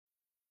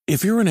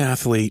If you're an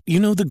athlete, you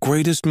know the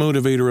greatest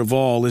motivator of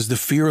all is the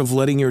fear of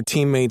letting your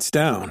teammates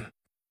down.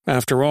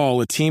 After all,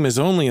 a team is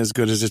only as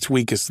good as its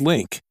weakest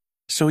link.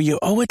 So you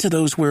owe it to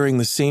those wearing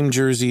the same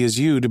jersey as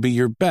you to be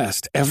your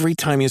best every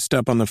time you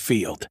step on the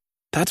field.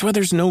 That's why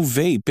there's no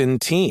vape in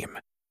team.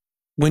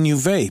 When you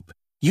vape,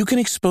 you can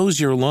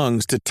expose your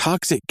lungs to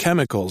toxic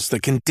chemicals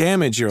that can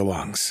damage your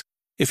lungs.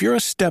 If you're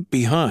a step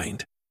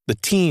behind, the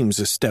team's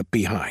a step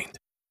behind.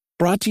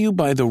 Brought to you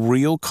by The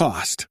Real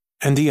Cost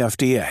and the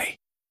FDA.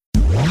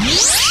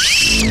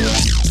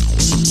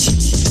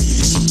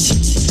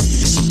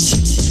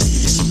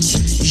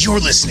 You're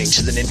listening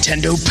to the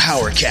Nintendo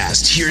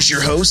Powercast. Here's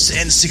your hosts,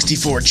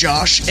 N64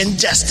 Josh and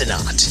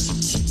Destinot.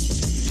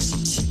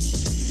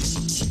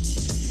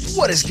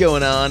 What is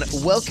going on?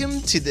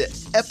 Welcome to the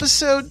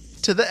episode.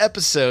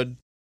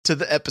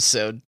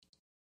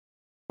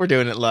 We're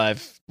doing it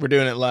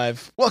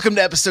live. Welcome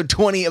to episode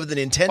 20 of the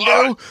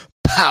Nintendo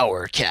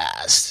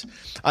Powercast.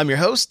 I'm your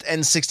host,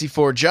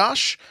 N64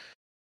 Josh.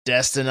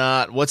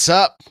 Destinot, what's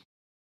up?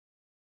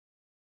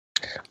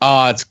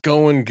 It's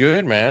going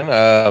good,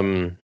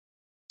 man.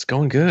 It's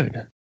going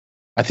good.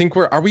 I think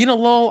are we in a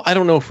lull? I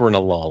don't know if we're in a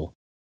lull.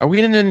 Are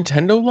we in a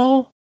Nintendo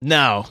lull?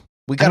 No,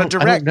 we got a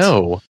direct.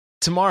 No,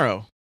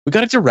 tomorrow. We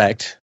got a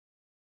direct,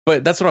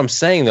 but that's what I'm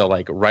saying though.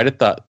 Like right at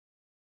the,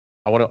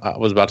 I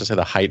was about to say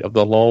the height of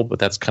the lull, but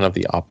that's kind of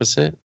the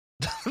opposite.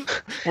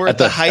 We're at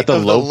the height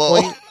of the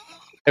lull. Point,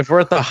 if we're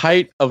at the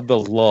height of the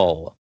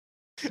lull,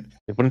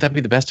 wouldn't that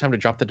be the best time to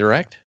drop the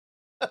direct?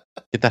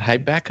 Get that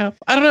hype back up?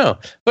 I don't know,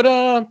 but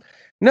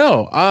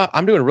no,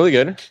 I'm doing really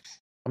good.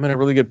 I'm in a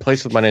really good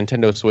place with my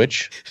Nintendo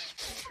Switch.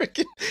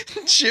 Freaking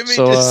Jimmy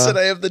just said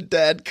I have the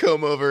dad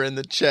comb over in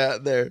the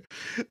chat there.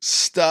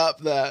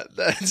 Stop that.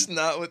 That's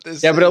not what this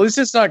is. Yeah, but at least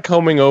it's not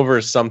combing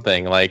over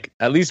something. Like,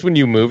 at least when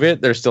you move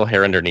it, there's still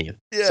hair underneath.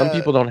 Yeah. Some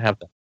people don't have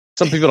that.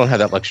 Some people don't have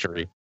that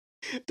luxury.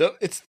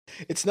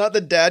 It's not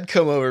the dad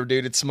comb over,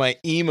 dude. It's my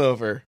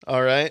over.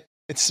 All right?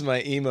 It's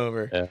my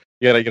over. Yeah.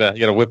 You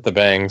gotta whip the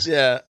bangs.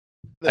 Yeah.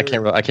 I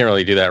can't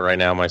really do that right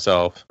now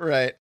myself.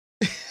 Right.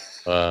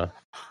 But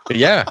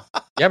yeah,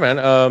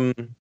 man.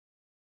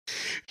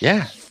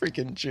 Yeah,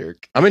 freaking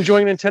jerk. I'm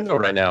enjoying Nintendo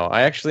right now.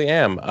 I actually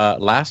am.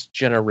 Last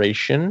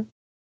generation,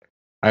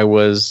 I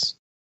was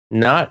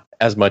not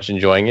as much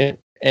enjoying it,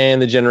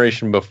 and the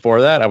generation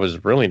before that, I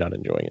was really not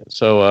enjoying it.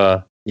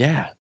 So,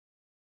 yeah,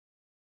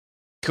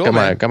 cool.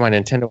 Got my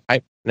Nintendo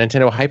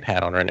hype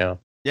hat on right now.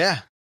 Yeah,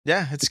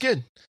 it's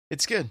good.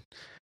 It's good.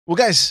 Well,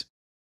 guys.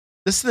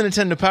 This is the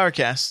Nintendo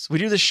Powercast. We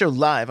do this show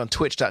live on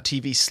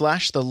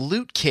twitch.tv/The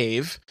Loot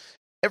Cave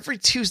every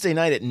Tuesday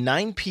night at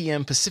 9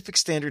 p.m. Pacific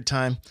Standard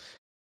Time.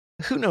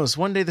 Who knows?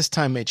 One day this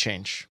time may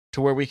change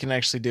to where we can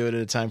actually do it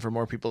at a time for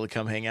more people to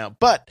come hang out.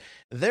 But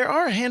there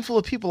are a handful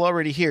of people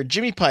already here.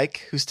 Jimmy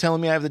Pike, who's telling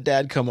me I have the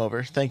dad come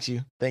over. Thank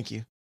you.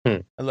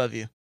 I love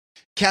you.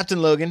 Captain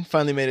Logan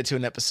finally made it to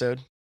an episode.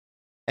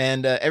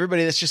 And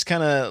everybody that's just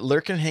kind of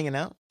lurking, hanging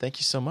out. Thank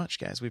you so much,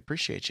 guys. We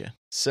appreciate you.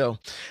 So,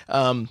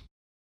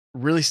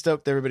 really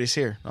stoked that everybody's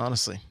here,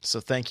 honestly. So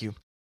thank you.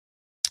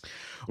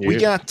 Yeah. We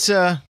got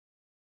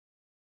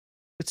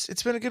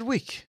it's been a good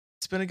week.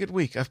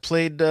 I've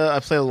played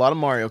a lot of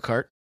Mario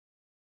Kart.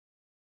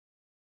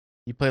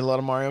 You played a lot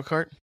of Mario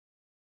Kart?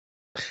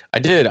 I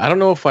did. I don't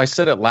know if I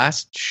said it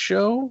last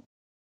show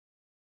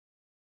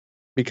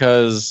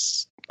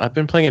because I've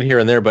been playing it here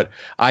and there, but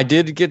I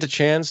did get the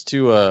chance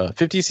to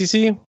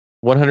 50cc,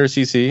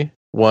 100cc,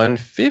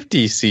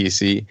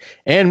 150cc,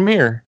 and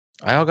Mir.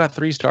 I all got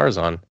 3 stars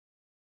on.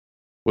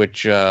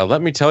 Which,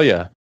 let me tell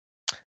you,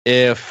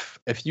 if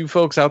you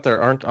folks out there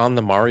aren't on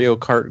the Mario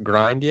Kart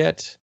grind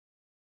yet,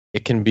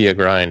 it can be a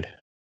grind.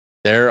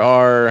 There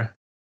are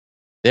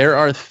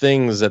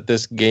things that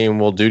this game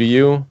will do to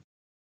you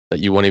that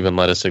you won't even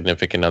let a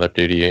significant other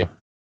do to you.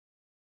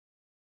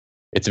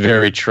 It's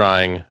very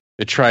trying.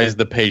 It tries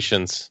the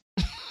patience,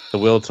 the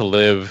will to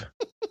live.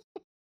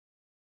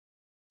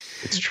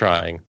 It's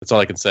trying. That's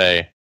all I can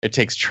say. It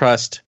takes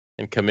trust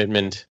and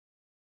commitment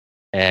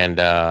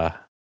and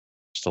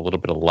just a little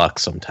bit of luck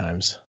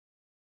sometimes,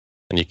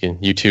 and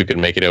you too can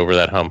make it over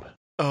that hump.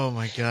 Oh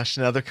my gosh!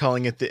 Now they're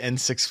calling it the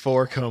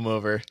N64 comb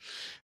over.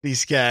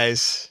 These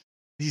guys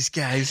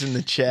in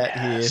the chat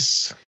here.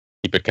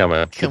 Keep it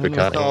coming. Keep it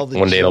coming.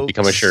 One day it'll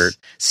become a shirt.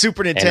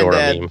 Super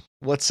Nintendo.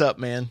 What's up,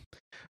 man?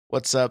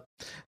 What's up,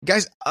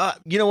 guys?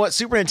 You know what?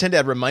 Super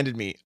Nintendo reminded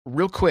me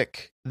real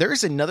quick. There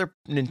is another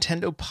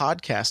Nintendo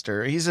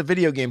podcaster. He's a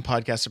video game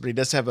podcaster,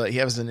 but he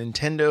has a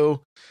Nintendo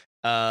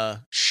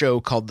show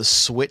called the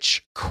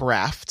Switch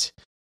Craft.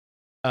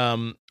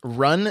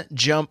 Run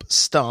Jump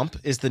Stomp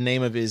is the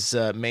name of his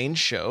main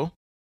show,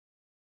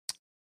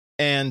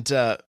 and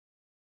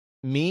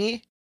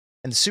me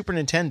and Super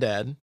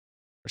Nintendo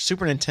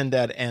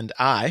and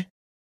I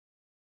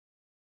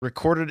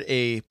recorded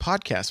a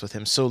podcast with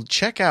him. So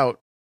check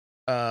out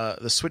the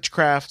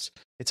Switchcraft.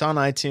 It's on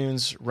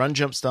iTunes. Run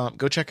Jump Stomp.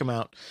 Go check him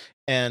out.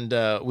 And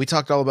we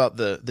talked all about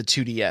the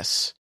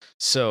 2DS.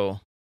 So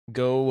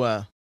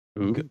go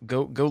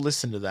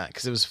listen to that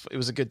because it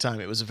was a good time.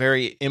 It was a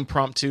very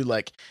impromptu,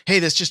 like, hey,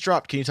 this just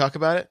dropped. Can you talk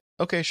about it?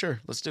 Okay, sure.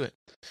 Let's do it.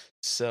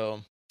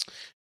 So,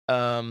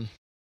 now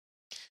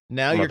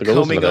you're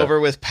coming over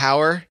with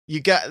power.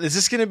 Is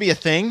this going to be a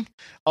thing?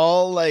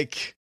 All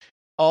night?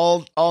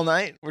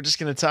 We're just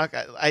going to talk.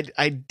 I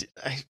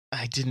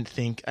didn't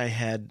think I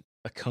had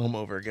a comb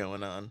over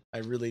going on. I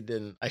really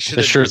didn't. The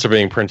shirts are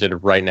being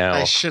printed right now.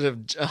 I should have.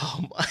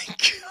 Oh my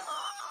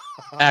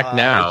god! Act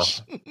now.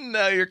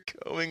 Now you're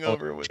coming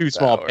over with 2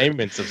 small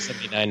payments of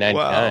 $79.99.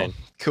 Wow.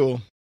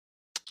 Cool.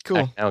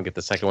 Act now and get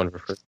the second one for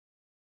free.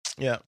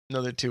 Yeah,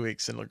 another 2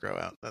 weeks and it'll grow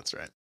out. That's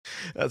right.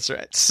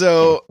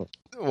 So,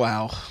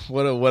 wow,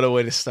 what a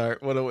way to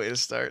start. What a way to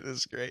start. This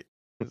is great.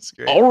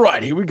 All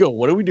right, here we go.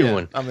 What are we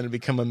doing? Yeah, I'm going to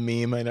become a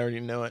meme. I already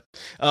know it.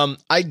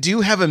 I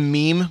do have a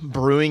meme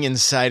brewing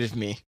inside of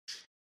me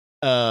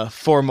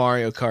for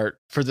Mario Kart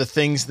for the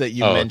things that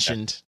you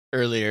mentioned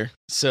earlier.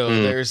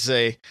 So there's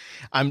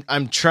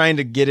I'm trying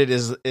to get it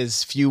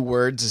as few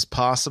words as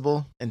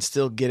possible and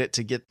still get it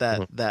to get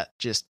that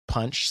just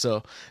punch.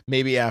 So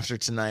maybe after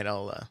tonight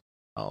I'll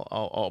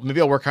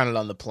work on it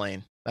on the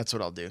plane. That's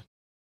what I'll do.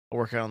 I'll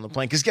work on the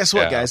plane because guess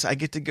what, guys? I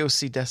get to go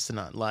see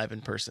Destinat live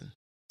in person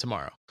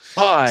tomorrow.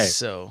 Hi.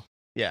 So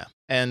yeah,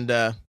 and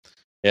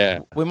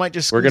we might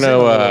just we're gonna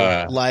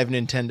live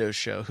Nintendo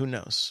show. Who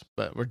knows?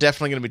 But we're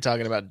definitely gonna be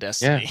talking about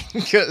Destiny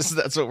because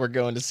that's what we're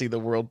going to see, the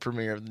world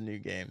premiere of the new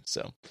game.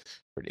 So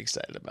pretty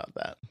excited about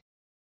that.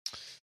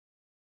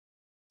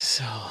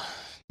 So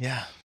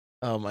yeah.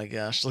 Oh my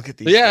gosh, look at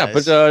these. Yeah,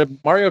 guys. But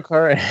Mario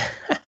Kart.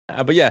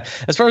 But yeah,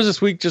 as far as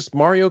this week, just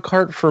Mario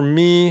Kart for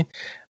me.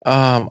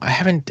 I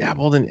haven't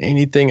dabbled in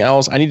anything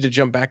else. I need to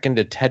jump back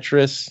into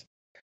Tetris.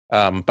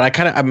 But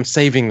I'm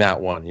saving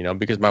that one,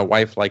 because my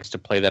wife likes to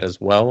play that as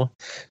well.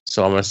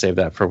 So I'm going to save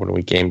that for when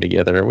we game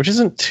together, which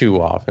isn't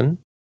too often.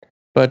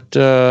 But,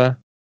 it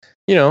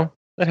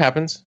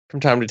happens from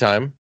time to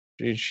time.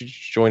 She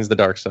joins the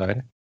dark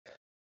side.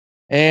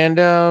 And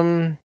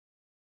I'm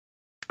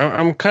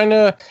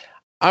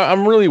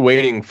really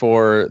waiting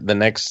for the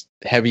next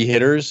heavy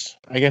hitters,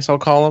 I guess I'll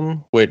call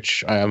them,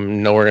 which I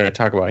know we're going to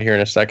talk about here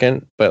in a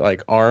second. But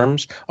like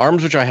ARMS,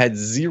 which I had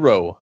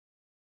zero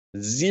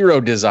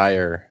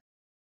desire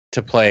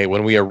to play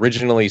when we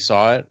originally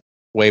saw it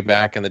way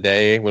back in the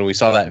day when we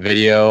saw that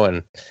video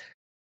and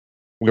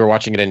we were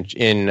watching it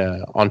in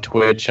on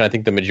Twitch, and I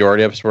think the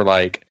majority of us were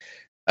like,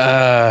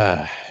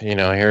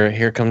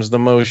 here comes the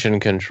motion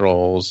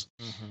controls.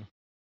 Mm-hmm.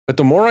 But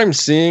the more I'm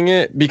seeing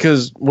it,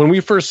 because when we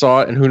first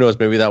saw it, and who knows,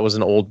 maybe that was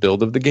an old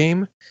build of the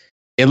game,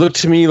 it looked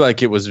to me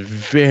like it was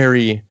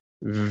very,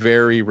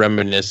 very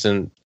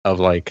reminiscent of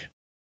like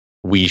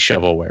Wii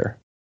shovelware.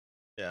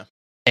 Yeah.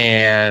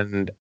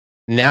 And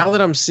now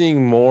that I'm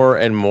seeing more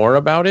and more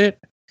about it,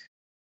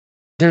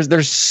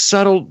 there's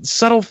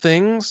subtle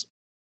things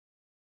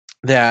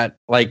that,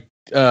 like,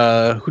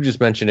 who just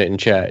mentioned it in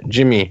chat?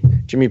 Jimmy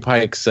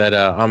Pike said,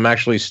 I'm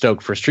actually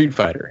stoked for Street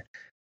Fighter.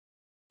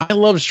 I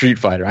love Street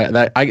Fighter.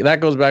 That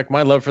goes back.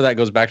 My love for that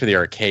goes back to the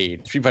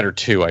arcade, Street Fighter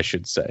 2, I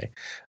should say.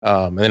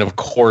 And then, of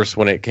course,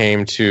 when it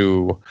came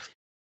to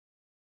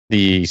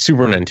the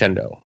Super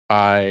Nintendo,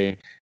 I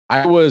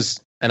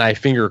was, and I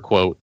finger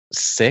quote,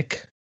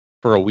 sick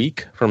for a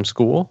week from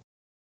school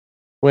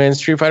when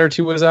Street Fighter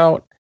 2 was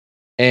out.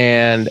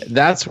 And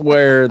that's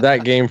where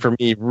that game for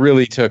me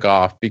really took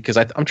off, because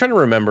I'm trying to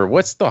remember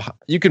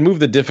you can move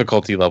the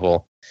difficulty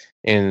level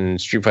in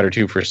Street Fighter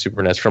 2 for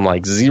Super NES from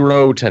like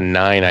 0 to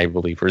 9, I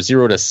believe, or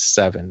 0 to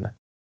 7.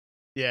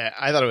 Yeah,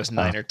 I thought it was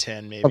 9 or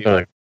 10, maybe.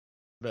 Okay.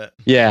 But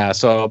yeah,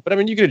 but I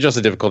mean, you could adjust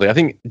the difficulty. I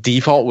think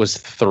default was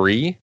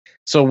 3.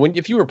 So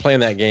if you were playing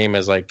that game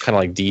as like kind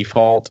of like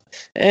default,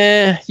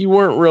 you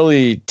weren't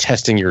really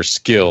testing your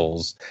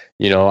skills.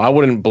 I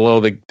wouldn't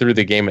blow through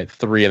the game at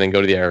 3 and then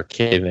go to the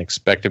arcade and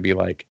expect to be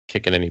like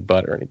kicking any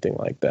butt or anything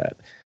like that.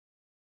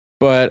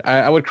 But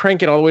I would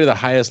crank it all the way to the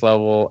highest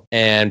level,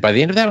 and by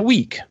the end of that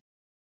week,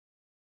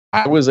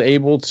 I was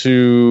able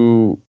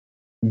to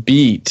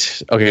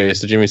beat. Okay,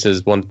 so Jimmy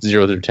says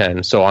 0 through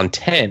 10. So on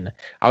 10,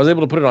 I was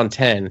able to put it on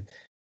 10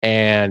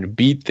 and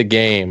beat the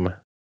game.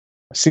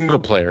 Single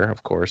player,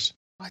 of course,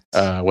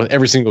 with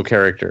every single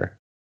character.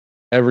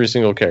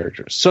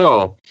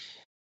 So,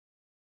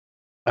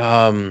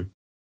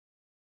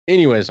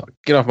 anyways, I'll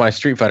get off my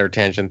Street Fighter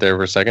tangent there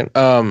for a second.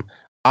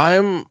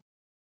 I'm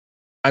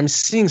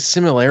seeing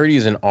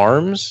similarities in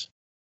ARMS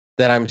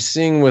that I'm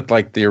seeing with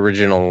like the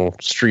original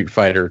Street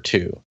Fighter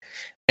 2,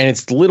 and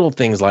it's little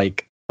things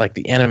like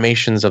the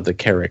animations of the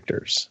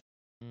characters.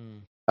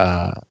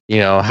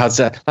 How's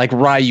that? Like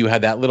Ryu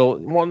had that little,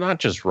 well, not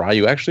just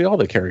Ryu, actually all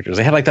the characters,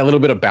 they had like that little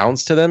bit of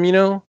bounce to them,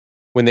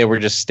 when they were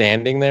just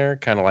standing there,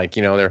 kind of like,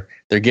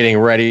 they're getting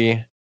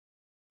ready,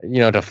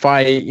 to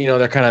fight,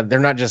 they're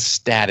not just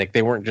static.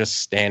 They weren't just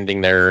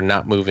standing there,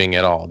 not moving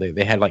at all.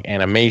 They had like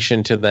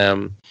animation to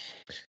them.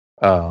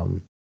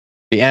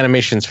 The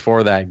animations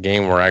for that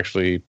game were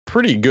actually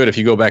pretty good. If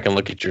you go back and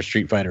look at your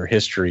Street Fighter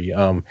history,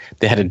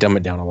 they had to dumb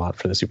it down a lot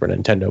for the Super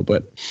Nintendo,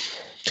 but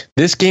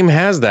this game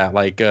has that.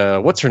 Like,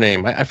 what's her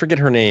name? I forget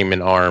her name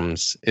in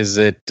ARMS. Is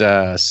it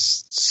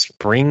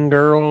Spring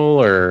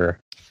Girl or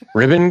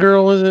Ribbon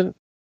Girl? Is it?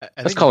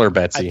 Let's call her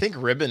Betsy. I think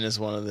Ribbon is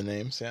one of the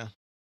names. Yeah.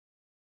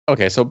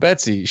 Okay, so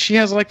Betsy, she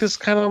has like this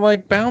kind of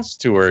like bounce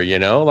to her, you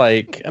know,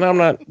 like, and I'm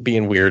not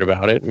being weird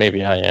about it.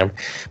 Maybe I am,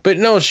 but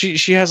no,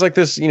 she has like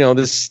this, you know,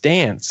 this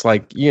stance,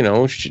 like, you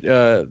know,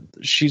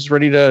 she's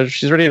ready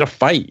to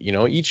fight. You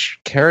know,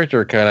 each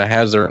character kind of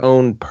has their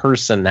own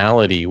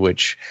personality,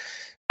 which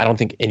I don't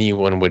think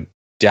anyone would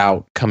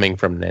doubt coming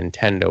from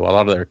Nintendo. A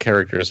lot of their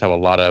characters have a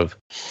lot of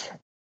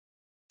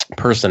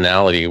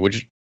personality,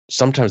 which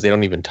sometimes they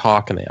don't even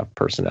talk and they have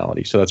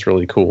personality. So that's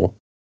really cool.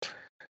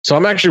 So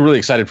I'm actually really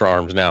excited for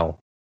ARMS now.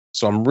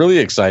 So I'm really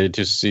excited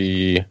to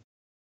see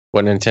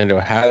what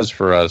Nintendo has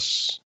for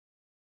us,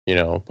 you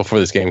know, before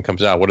this game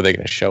comes out. What are they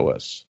going to show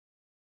us?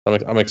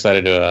 I'm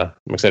excited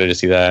to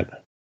see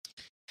that.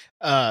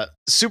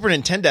 Super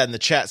Nintendo in the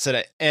chat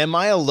said, "Am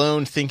I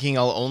alone thinking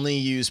I'll only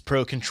use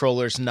Pro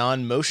Controller's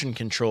non-motion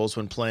controls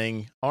when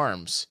playing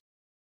ARMS?"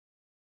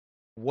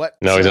 What?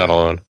 No, he's not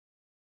alone.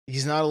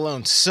 He's not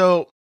alone.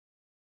 So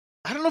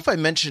I don't know if I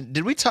mentioned,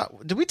 did we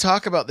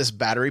talk about this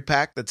battery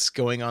pack that's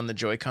going on the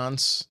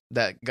Joy-Cons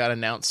that got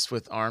announced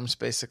with ARMS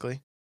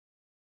basically?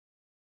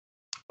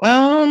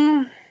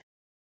 I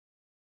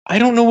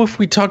don't know if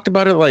we talked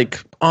about it like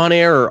on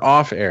air or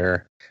off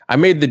air. I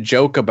made the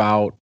joke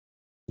about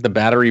the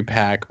battery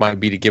pack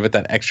might be to give it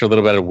that extra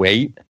little bit of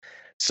weight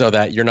so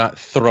that you're not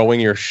throwing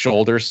your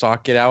shoulder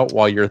socket out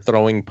while you're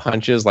throwing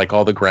punches like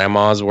all the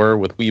grandmas were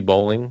with Wii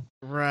Bowling.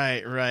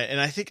 Right. And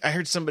I think I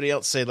heard somebody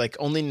else say like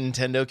only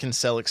Nintendo can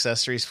sell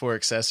accessories for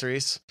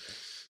accessories.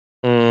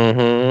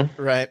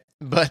 Mm-hmm. Right.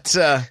 But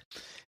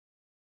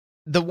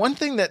the one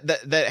thing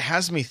that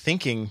has me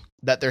thinking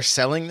that they're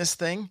selling this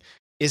thing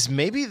is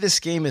maybe this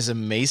game is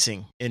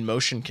amazing in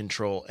motion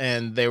control,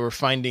 and they were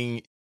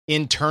finding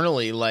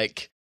internally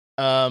like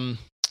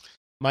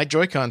my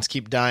Joy-Cons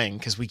keep dying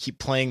because we keep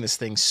playing this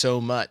thing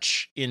so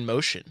much in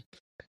motion.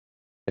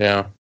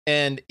 Yeah.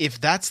 And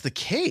if that's the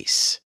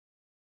case,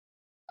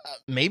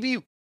 maybe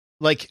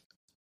like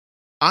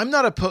I'm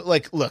not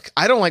look,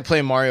 I don't like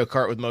playing Mario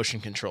Kart with motion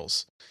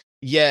controls.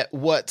 Yet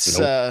what's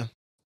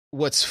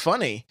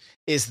funny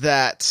is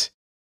that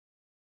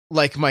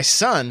like my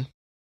son,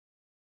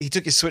 he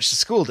took his Switch to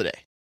school today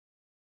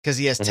because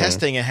he has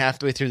testing, and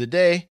halfway through the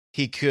day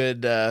he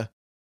could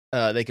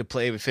they could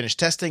play, finish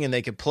testing, and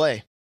they could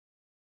play.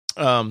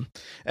 And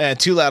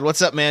Too Loud,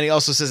 what's up, man? He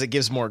also says it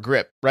gives more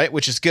grip, right?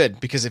 Which is good,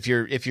 because if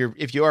you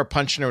are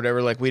punching or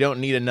whatever, like we don't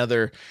need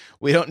another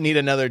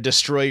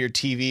destroy your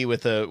TV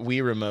with a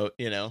Wii remote,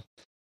 you know.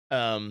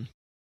 And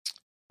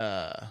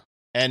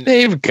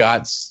they've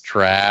got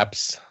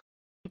straps.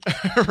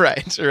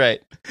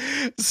 right.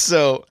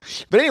 So,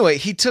 but anyway,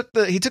 he took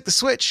the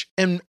Switch,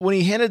 and when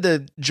he handed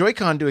the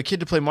Joy-Con to a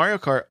kid to play Mario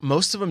Kart,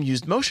 most of them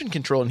used motion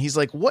control, and he's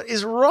like, "What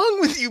is wrong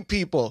with you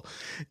people?"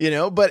 You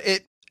know, but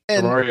it.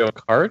 And Mario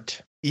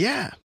Kart?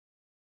 Yeah.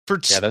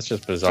 That's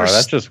just bizarre.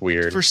 That's just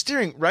weird. For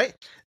steering, right?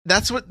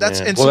 That's. Yeah.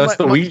 And well, so that's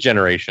the Wii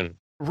generation.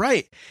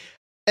 Right.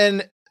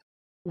 And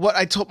what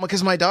I told,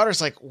 because my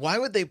daughter's like, why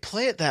would they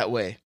play it that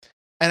way?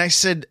 And I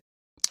said,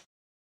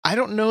 I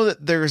don't know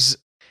that there's,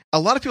 a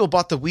lot of people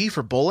bought the Wii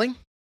for bowling,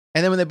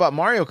 and then when they bought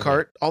Mario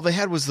Kart, all they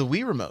had was the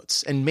Wii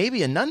remotes and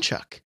maybe a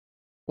nunchuck.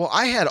 Well,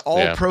 I had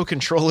all Pro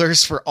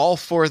controllers for all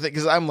four things,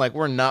 because I'm like,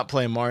 we're not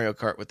playing Mario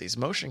Kart with these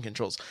motion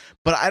controls.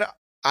 But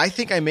I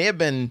think I may have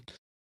been.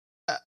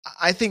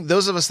 I think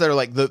those of us that are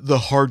like the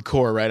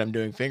hardcore, right? I'm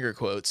doing finger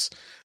quotes.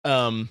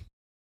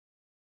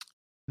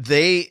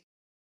 They,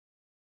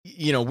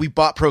 you know, we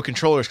bought Pro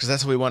controllers because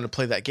that's how we wanted to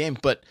play that game.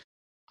 But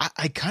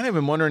I kind of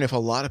am wondering if a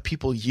lot of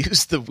people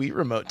use the Wii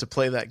remote to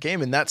play that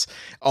game, and that's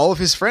all of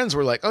his friends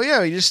were like, "Oh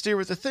yeah, you just steer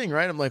with the thing,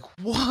 right?" I'm like,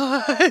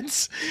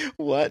 "What?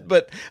 What?"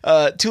 But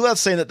Too Loud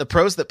saying that the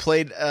pros that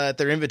played at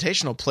their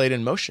invitational played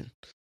in motion.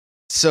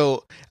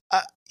 So.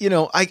 You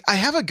know, I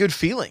have a good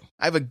feeling.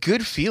 I have a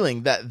good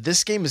feeling that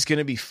this game is going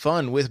to be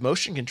fun with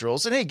motion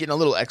controls. And hey, getting a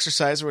little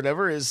exercise or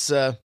whatever is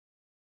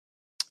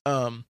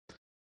kind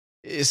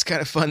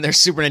of fun. There's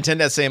Super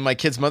Nintendo saying my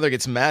kid's mother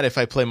gets mad if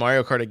I play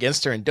Mario Kart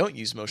against her and don't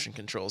use motion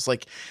controls.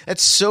 Like,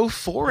 that's so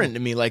foreign to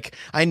me. Like,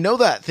 I know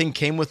that thing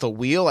came with a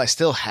wheel. I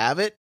still have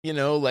it, you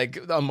know,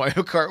 like on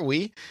Mario Kart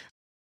Wii.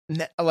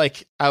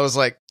 Like, I was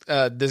like,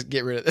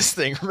 get rid of this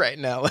thing right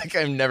now. Like,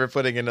 I'm never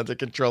putting another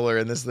controller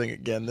in this thing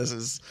again. This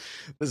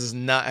is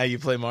not how you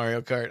play Mario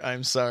Kart.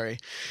 I'm sorry.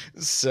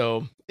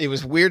 So it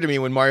was weird to me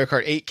when Mario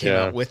Kart 8 came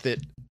out with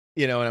it,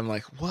 you know, and I'm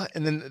like, what?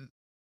 And then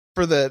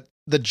for the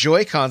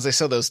Joy-Cons, they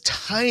saw those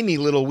tiny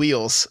little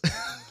wheels.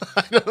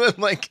 I'm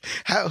like,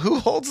 who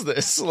holds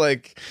this?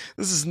 Like,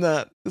 this is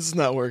not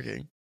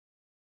working.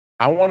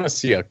 I want to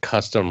see a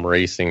custom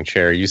racing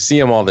chair. You see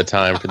them all the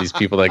time for these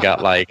people that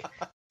got like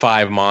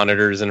 5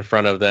 monitors in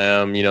front of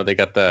them. You know, they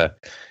got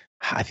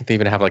I think they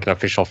even have like an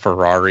official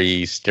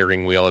Ferrari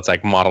steering wheel. It's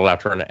like modeled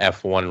after an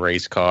F1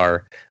 race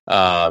car. You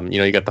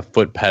know, you got the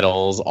foot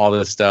pedals, all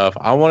this stuff.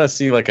 I want to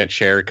see like a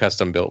chair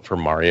custom built for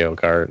Mario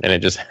Kart, and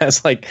it just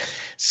has like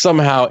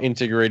somehow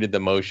integrated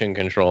the motion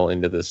control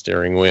into the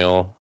steering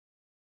wheel.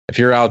 If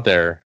you're out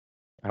there,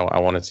 I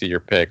want to see your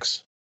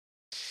pics,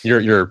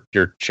 your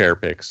chair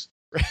pics.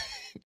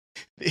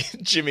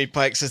 Jimmy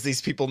Pike says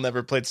these people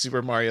never played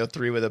Super Mario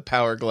 3 with a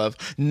Power Glove.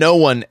 No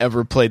one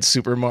ever played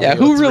Super Mario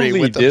 3 really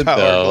with did, a Power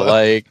Glove.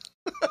 Like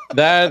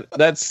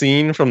that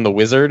scene from The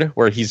Wizard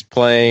where he's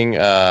playing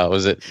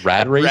was it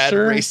Rad Racer? Rad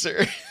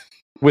Racer.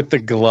 With the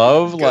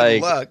glove. Good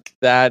like luck.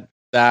 that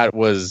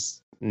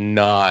was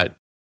not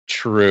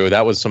true.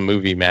 That was some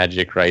movie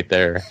magic right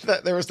there.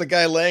 There was the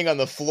guy laying on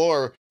the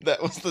floor.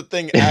 That was the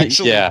thing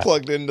actually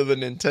plugged into the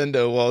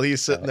Nintendo while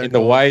he's sitting there in the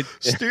wide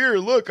steer.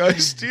 Look, I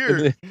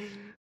steered.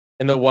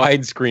 In the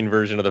widescreen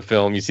version of the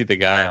film, you see the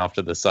guy off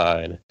to the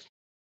side.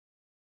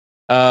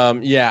 Maybe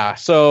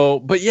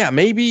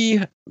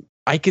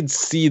I could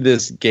see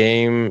this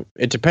game.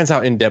 It depends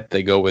how in depth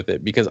they go with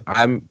it, because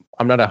I'm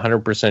not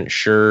 100%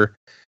 sure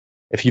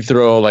if you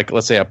throw, like,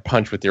 let's say a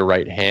punch with your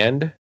right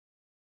hand.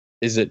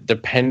 Is it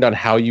depend on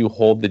how you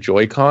hold the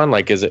Joy-Con?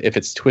 Like, is it if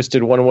it's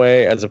twisted one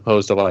way as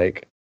opposed to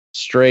like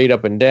straight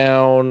up and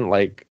down?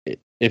 Like,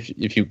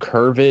 if you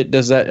curve it,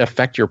 does that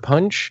affect your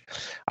punch?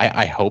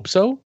 I hope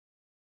so.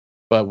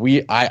 But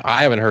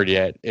I haven't heard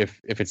yet if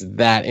it's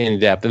that in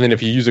depth. And then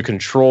if you use a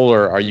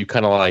controller, are you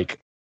kind of like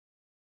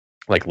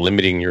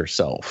limiting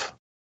yourself?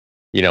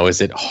 You know,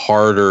 is it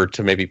harder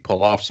to maybe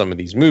pull off some of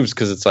these moves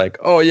because it's like,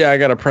 oh yeah, I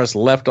got to press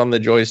left on the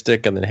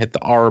joystick and then hit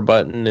the R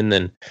button and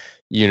then,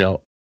 you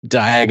know,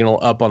 diagonal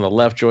up on the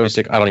left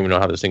joystick. I don't even know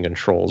how this thing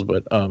controls,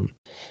 but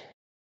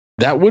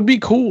that would be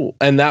cool,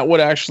 and that would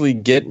actually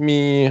get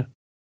me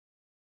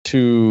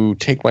to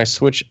take my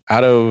Switch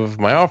out of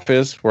my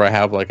office where I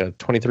have like a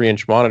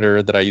 23-inch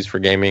monitor that I use for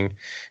gaming,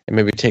 and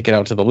maybe take it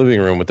out to the living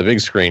room with the big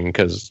screen,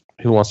 because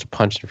who wants to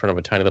punch in front of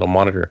a tiny little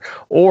monitor?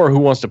 Or who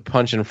wants to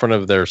punch in front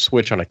of their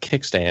Switch on a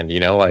kickstand, you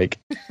know? Like,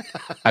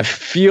 I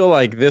feel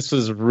like this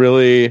is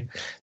really...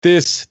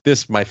 This,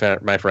 my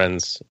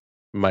friends,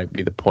 might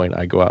be the point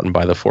I go out and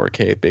buy the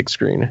 4K big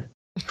screen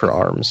for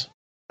ARMS.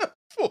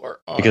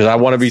 Because I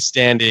want to be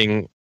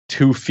standing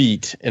 2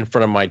 feet in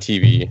front of my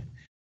TV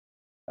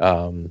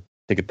to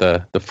get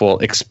the full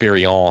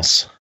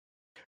experience.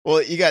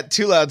 Well, you got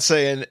Too Loud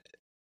saying,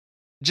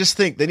 just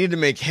think, they need to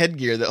make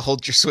headgear that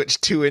holds your Switch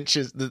 2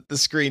 inches, the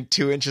screen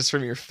 2 inches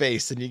from your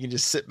face, and you can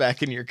just sit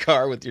back in your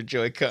car with your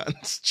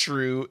Joy-Cons.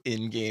 True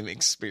in-game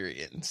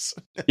experience.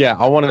 Yeah,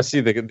 I want to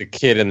see the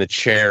kid in the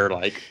chair,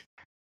 like,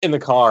 in the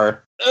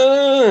car.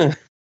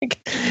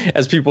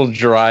 As people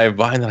drive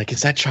by, and they're like,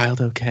 is that child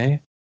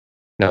okay?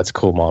 No, it's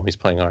cool, Mom. He's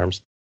playing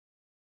ARMS.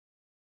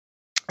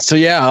 So,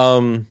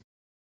 I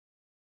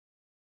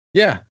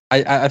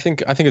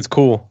think it's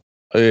cool.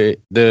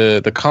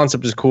 The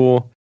concept is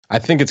cool. I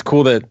think it's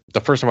cool that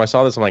the first time I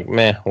saw this, I'm like,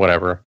 meh,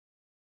 whatever.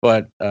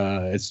 But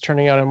it's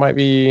turning out it might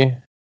be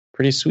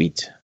pretty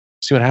sweet.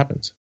 See what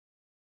happens.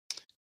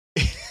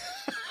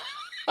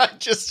 I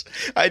just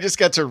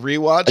got to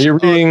rewatch. Are you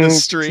reading the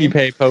stream.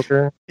 T-Pay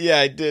Poker? Yeah,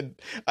 I did.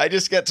 I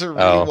just got to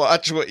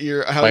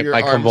rewatch how your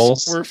arms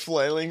convulse? were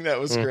flailing. That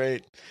was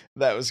great.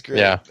 That was great.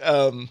 Yeah.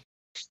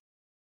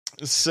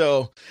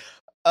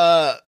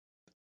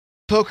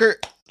 Poker.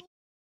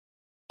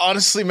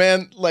 Honestly,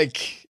 man,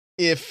 like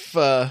if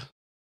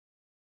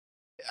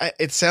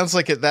it sounds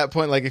like at that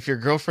point, like if your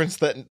girlfriend's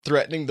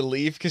threatening to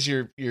leave because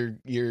you're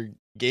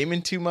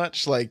gaming too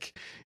much, like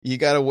you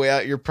got to weigh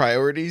out your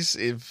priorities.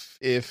 If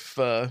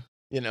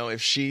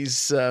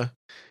she's the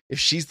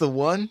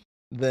one,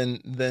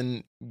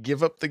 then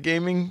give up the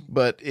gaming.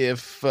 But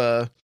if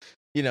you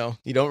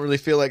don't really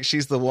feel like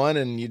she's the one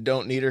and you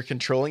don't need her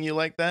controlling you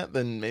like that,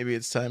 then maybe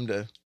it's time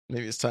to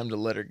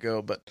let her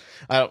go. But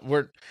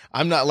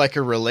I'm not like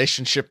a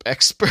relationship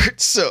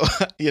expert, so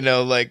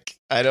like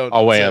I don't.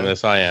 I'll weigh on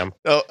this. I am.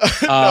 Oh,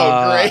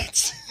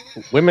 great.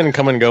 Women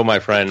come and go, my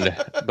friend.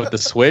 But the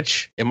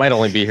Switch, it might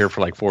only be here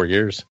for like 4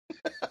 years.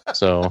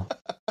 So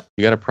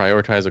you got to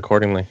prioritize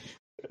accordingly.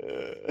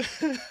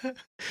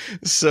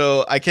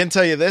 So I can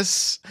tell you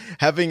this: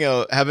 having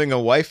a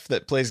wife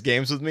that plays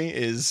games with me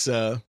is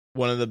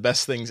one of the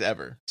best things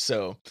ever.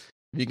 So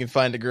if you can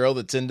find a girl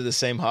that's into the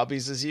same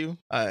hobbies as you,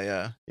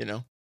 I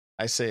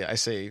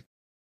say,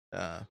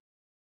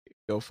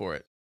 go for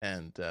it,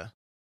 and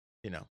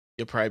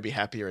you'll probably be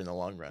happier in the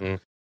long run.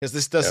 Because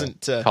this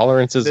doesn't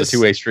tolerance is a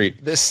two-way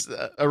street. This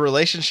a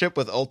relationship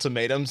with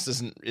ultimatums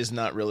is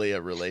not really a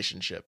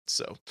relationship.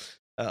 So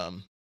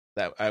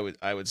that I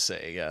would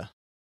say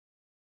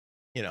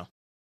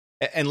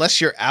unless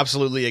you're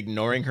absolutely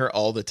ignoring her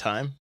all the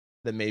time,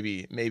 then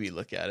maybe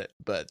look at it.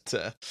 But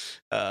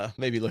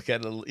maybe look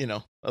at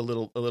it a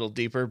little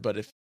deeper. But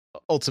if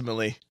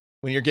ultimately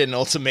when you're getting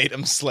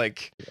ultimatums,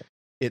 like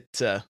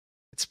it's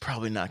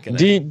probably not gonna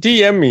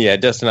DM me at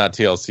Destinat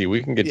TLC.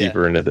 We can get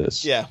deeper into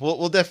this. Yeah,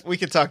 we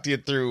could talk to you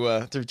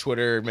through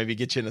Twitter, or maybe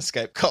get you in a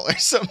Skype call or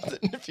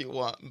something if you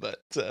want. But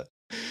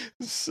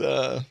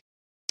so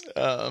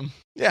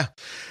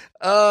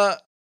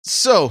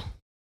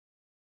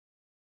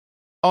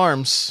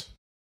ARMS,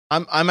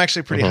 I'm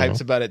actually pretty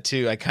hyped about it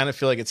too. I kind of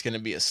feel like it's going to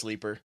be a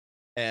sleeper,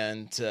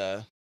 and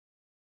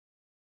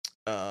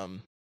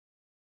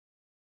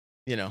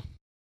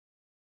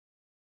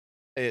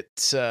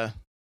it's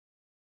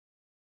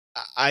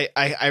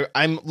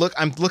I'm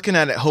looking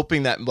at it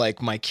hoping that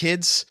like my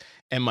kids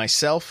and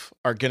myself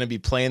are going to be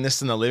playing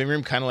this in the living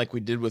room, kind of like we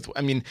did with,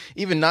 I mean,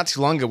 even not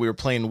too long ago, we were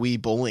playing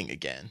Wii Bowling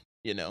again,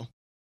 you know?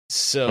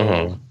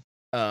 So,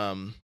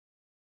 I'm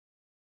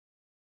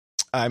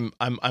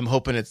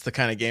hoping it's the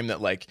kind of game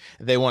that like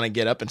they want to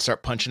get up and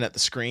start punching at the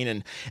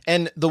screen.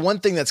 And the one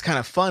thing that's kind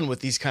of fun with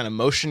these kind of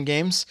motion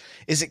games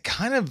is it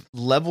kind of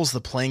levels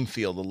the playing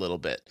field a little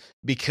bit,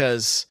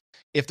 because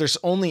if there's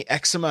only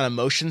X amount of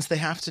motions they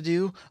have to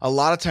do, a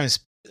lot of times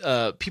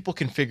people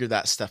can figure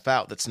that stuff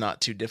out. That's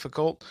not too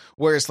difficult.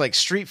 Whereas like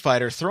Street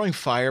Fighter, throwing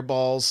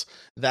fireballs,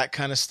 that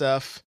kind of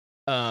stuff,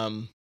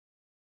 that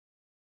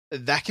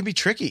can be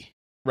tricky,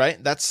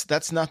 right?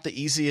 That's not the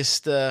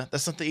easiest.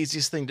 That's not the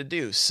easiest thing to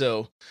do.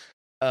 So,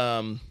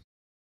 I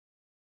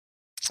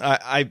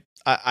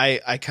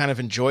kind of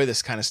enjoy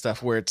this kind of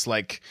stuff where it's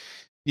like,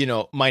 you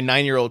know, my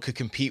 9-year-old could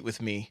compete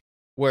with me.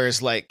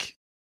 Whereas like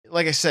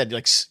I said,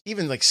 like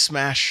even like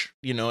Smash,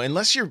 you know,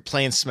 unless you're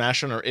playing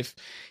Smash on, or if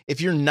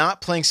you're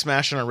not playing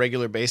Smash on a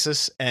regular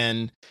basis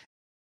and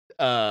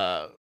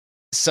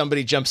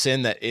somebody jumps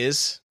in that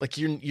is, like,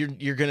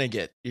 you're gonna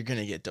get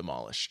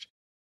demolished,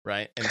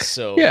 right? And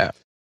so yeah,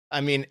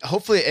 I mean,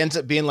 hopefully it ends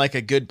up being like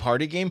a good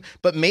party game,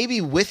 but maybe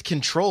with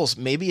controls,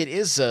 maybe it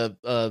is a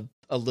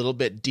little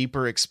bit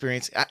deeper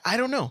experience. I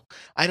don't know,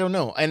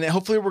 and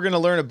hopefully we're gonna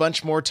learn a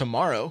bunch more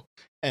tomorrow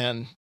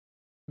and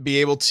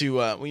be able to,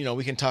 you know,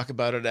 we can talk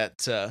about it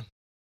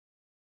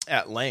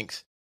at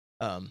length.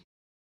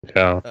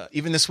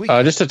 Even this week.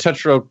 Just to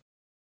touch real.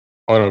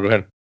 Oh no, go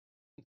ahead.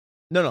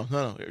 No.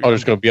 I'm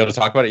just going to be able to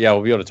talk about it. Yeah,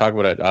 we'll be able to talk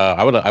about it.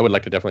 I would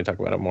like to definitely talk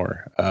about it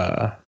more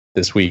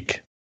this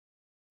week,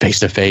 face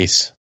to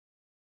face.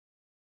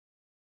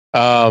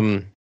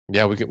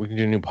 Yeah, we can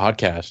do a new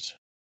podcast.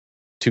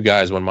 2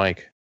 guys, 1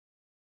 mic.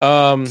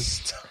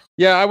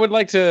 Yeah, I would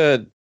like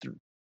to.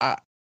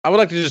 I would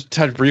like to just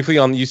touch briefly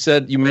on,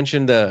 you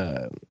mentioned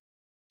the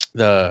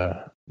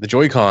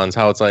Joy-Cons,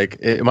 how it's like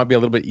it might be a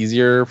little bit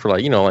easier for,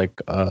 like, you know, like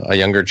a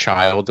younger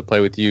child to play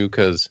with you,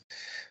 because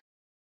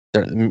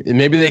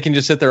maybe they can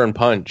just sit there and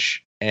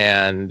punch,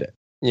 and,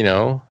 you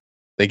know,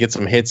 they get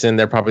some hits in,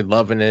 they're probably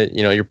loving it.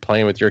 You know, you're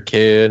playing with your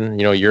kid,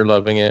 you know, you're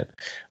loving it.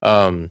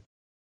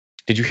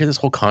 Did you hear this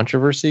whole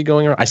controversy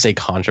going around? I say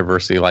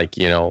controversy like,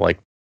 you know, like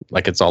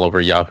it's all over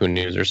Yahoo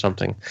News or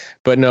something.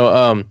 But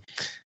no,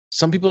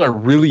 some people are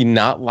really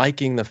not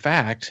liking the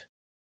fact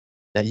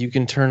that you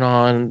can turn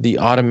on the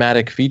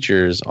automatic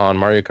features on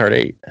Mario Kart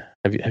 8.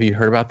 Have you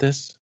heard about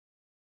this?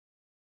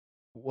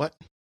 What?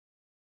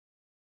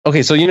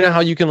 Okay, so you know how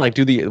you can like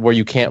do where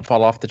you can't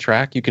fall off the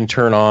track? You can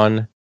turn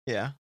on,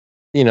 yeah,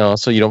 you know,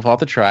 so you don't fall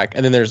off the track,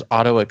 and then there's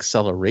auto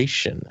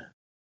acceleration.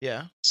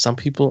 Yeah. Some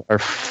people are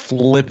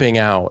flipping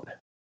out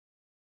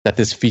that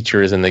this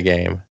feature is in the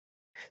game,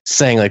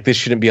 saying like this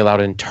shouldn't be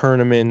allowed in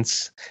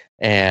tournaments,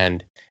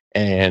 and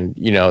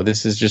you know,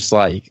 this is just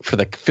like for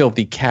the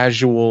filthy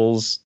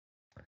casuals.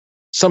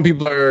 Some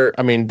people are,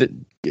 I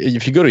mean,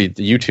 if you go to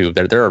YouTube,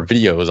 there are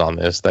videos on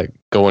this that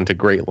go into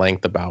great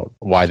length about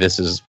why this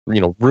is,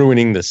 you know,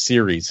 ruining the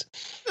series.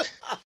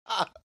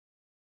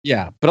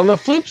 Yeah, but on the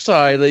flip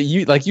side,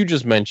 like you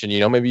just mentioned, you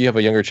know, maybe you have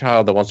a younger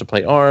child that wants to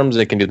play ARMS,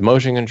 they can do the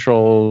motion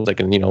controls, they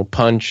can, you know,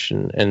 punch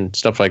and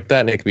stuff like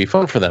that, and it can be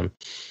fun for them.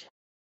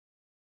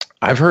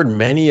 I've heard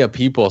many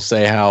people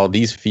say how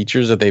these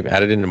features that they've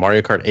added into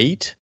Mario Kart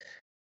 8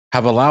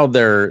 have allowed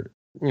their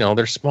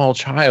small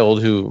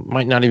child, who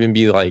might not even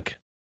be like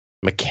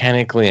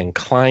mechanically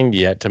inclined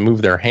yet, to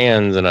move their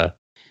hands in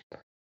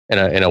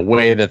a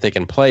way that they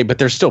can play, but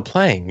they're still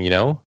playing, you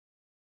know,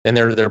 and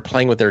they're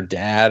playing with their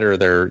dad or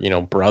their, you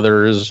know,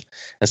 brothers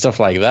and stuff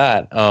like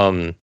that.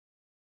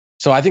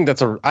 So I think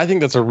that's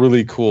a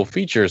really cool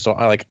feature. So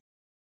I'm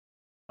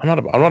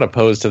not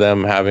opposed to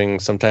them having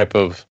some type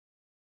of,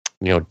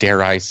 you know,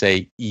 dare I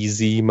say,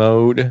 easy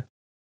mode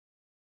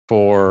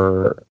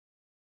for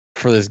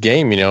this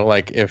game. You know,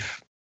 like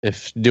if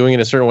doing it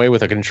a certain way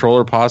with a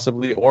controller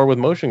possibly, or with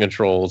motion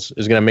controls,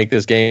 is going to make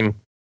this game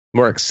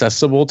more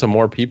accessible to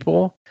more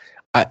people,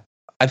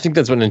 I think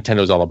that's what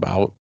Nintendo's all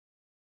about.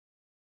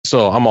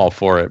 So I'm all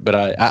for it.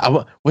 But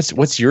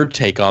what's your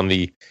take on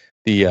the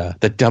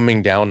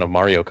dumbing down of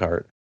Mario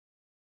Kart?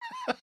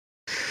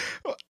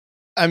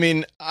 I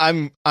mean,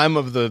 I'm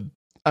of the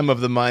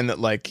mind that,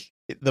 like,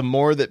 the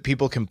more that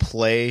people can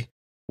play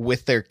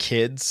with their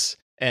kids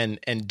and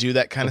do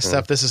that kind of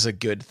stuff, this is a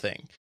good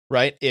thing,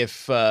 right?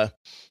 If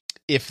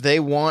they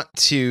want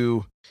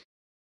to,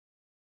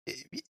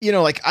 you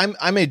know, like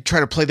I may try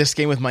to play this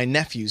game with my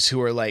nephews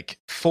who are like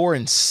 4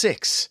 and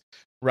 6,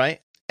 right?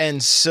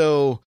 And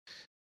so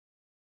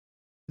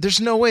there's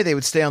no way they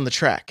would stay on the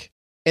track.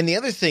 And the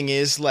other thing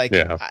is, like,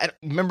 yeah. I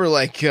remember,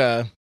 like,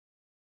 I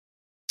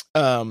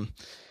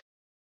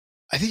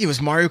think it was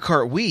Mario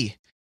Kart Wii.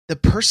 The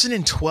person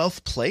in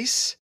 12th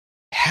place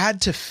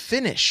had to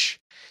finish.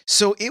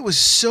 So it was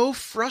so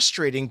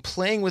frustrating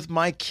playing with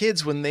my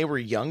kids when they were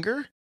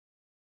younger,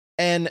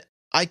 and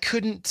I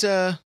couldn't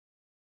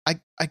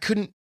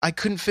I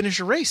couldn't finish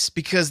a race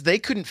because they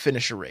couldn't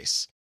finish a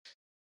race.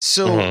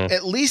 So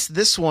at least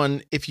this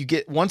one, if you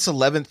get once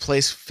 11th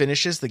place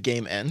finishes, the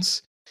game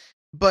ends.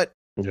 But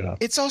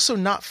it's also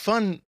not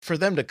fun for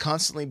them to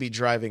constantly be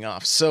driving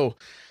off. So,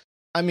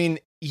 I mean,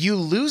 you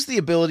lose the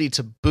ability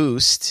to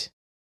boost,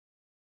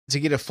 to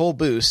get a full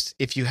boost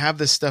if you have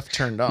this stuff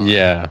turned on.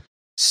 Yeah.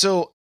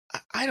 So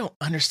I don't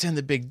understand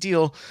the big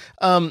deal.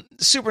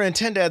 Super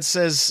Nintendo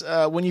says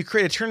when you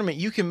create a tournament,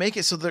 you can make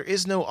it so there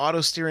is no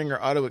auto steering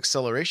or auto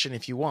acceleration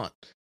if you want.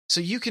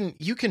 So you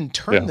can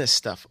turn this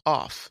stuff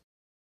off.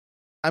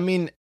 I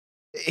mean,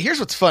 here's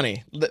what's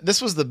funny.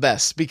 This was the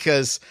best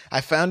because I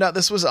found out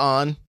this was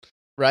on,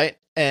 right?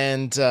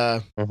 And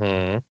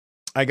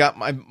I got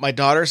my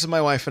daughters and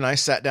my wife and I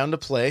sat down to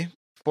play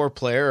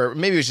 4-player, or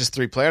maybe it was just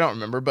 3-player. I don't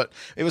remember, but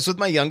it was with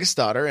my youngest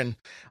daughter. And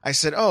I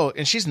said, "Oh,"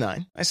 and she's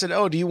 9. I said,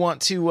 "Oh, do you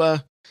want to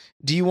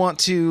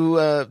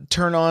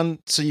turn on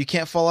so you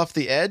can't fall off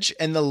the edge?"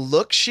 And the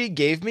look she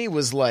gave me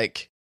was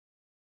like,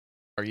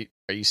 "Are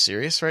you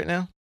serious right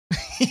now?"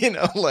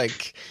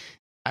 Like,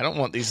 I don't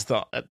want these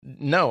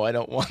no, I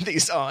don't want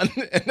these on.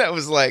 And I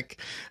was like,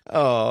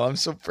 "Oh, I'm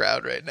so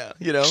proud right now."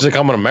 She's like,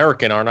 "I'm an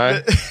American, aren't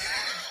I?"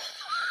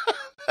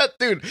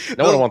 Dude,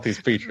 no one wants these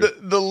features.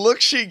 The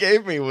look she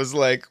gave me was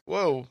like,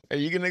 "Whoa, are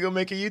you gonna go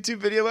make a YouTube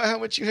video about how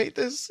much you hate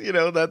this?"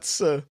 That's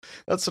what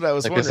I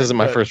was wondering. This isn't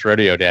my first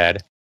rodeo,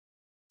 Dad.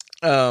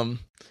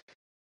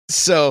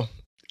 So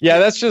yeah,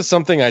 that's just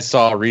something I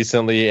saw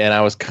recently, and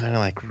I was kind of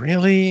like,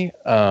 really?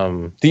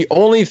 The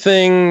only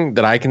thing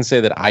that I can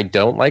say that I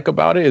don't like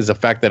about it is the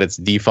fact that it's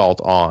default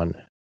on.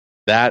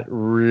 That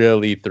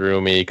really threw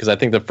me, because I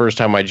think the first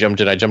time I jumped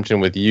in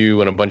with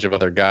you and a bunch of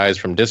other guys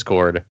from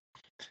Discord.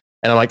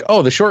 And I'm like,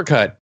 oh, the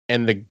shortcut.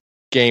 And the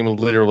game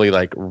literally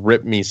like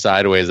ripped me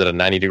sideways at a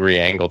 90-degree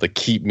angle to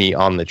keep me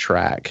on the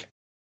track.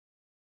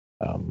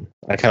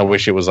 I kind of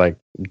wish it was like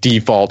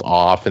default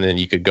off and then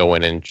you could go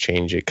in and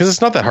change it. Because it's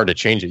not that hard to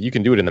change it. You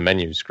can do it in the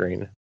menu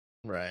screen.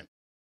 Right.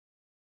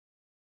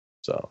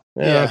 So,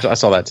 yeah. I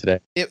saw that today.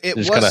 It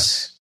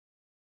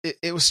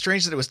was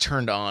strange that it was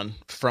turned on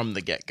from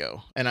the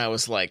get-go. And I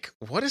was like,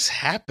 what is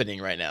happening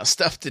right now?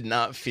 Stuff did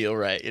not feel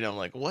right. I'm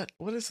like, what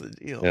is the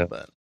deal? Yeah.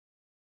 But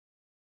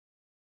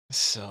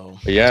so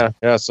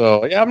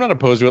I'm not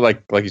opposed to it.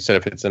 Like you said,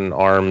 if it's in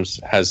ARMS,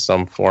 has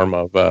some form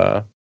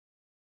of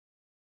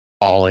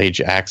all age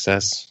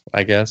access,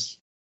 I guess.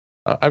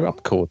 I'm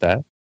cool with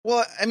that.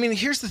 Well, I mean,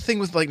 here's the thing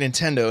with like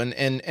Nintendo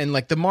and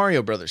like the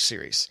Mario Brothers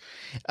series.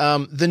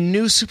 The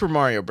new Super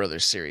Mario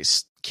Brothers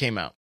series came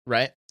out,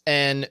 right?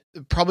 And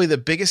probably the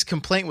biggest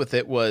complaint with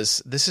it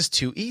was this is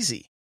too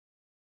easy.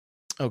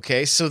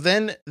 Okay, so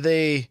then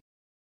they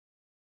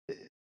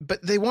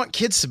want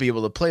kids to be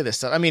able to play this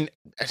stuff. I mean,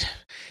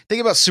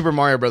 think about Super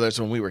Mario Brothers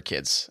when we were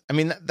kids. I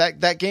mean,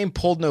 that game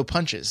pulled no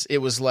punches. It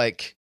was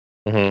like,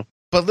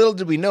 but little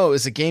did we know it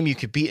was a game you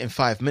could beat in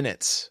 5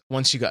 minutes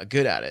once you got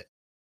good at it,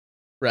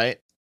 right?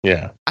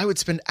 Yeah. I would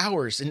spend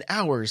hours and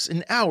hours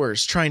and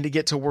hours trying to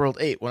get to World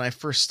 8 when I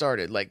first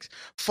started, like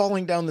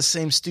falling down the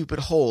same stupid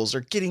holes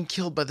or getting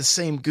killed by the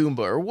same Goomba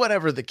or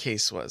whatever the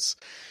case was.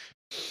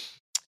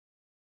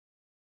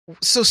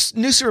 So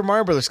New Super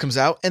Mario Brothers comes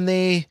out and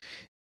they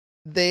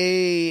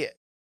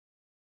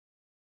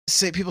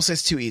say, people say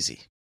it's too easy.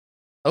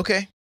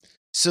 Okay.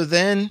 So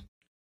then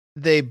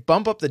they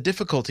bump up the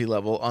difficulty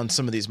level on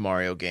some of these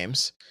Mario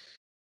games,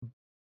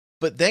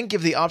 but then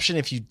give the option,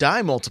 if you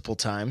die multiple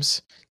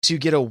times, to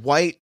get a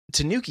white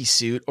Tanuki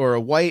suit or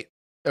a white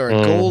or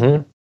a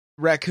gold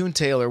raccoon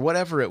tail or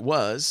whatever it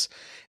was.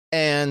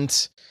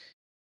 And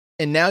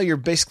now you're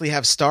basically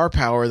have star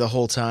power the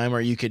whole time,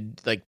 or you could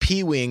like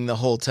P-wing the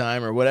whole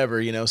time or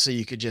whatever, so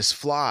you could just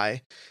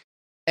fly.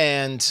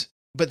 But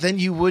then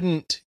you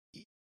wouldn't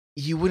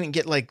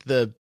get like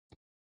the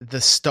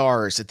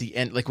stars at the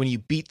end. Like when you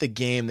beat the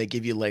game, they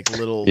give you like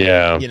little,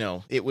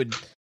 it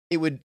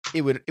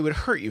would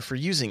hurt you for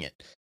using it.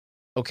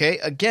 Okay.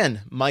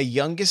 Again, my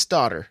youngest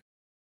daughter,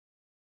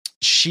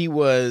 she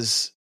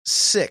was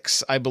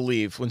 6, I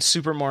believe, when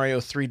Super Mario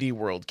 3D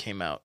World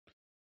came out.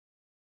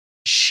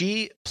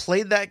 She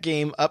played that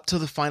game up to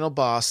the final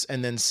boss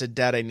and then said,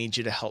 "Dad, I need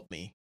you to help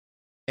me."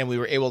 And we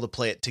were able to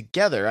play it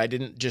together. I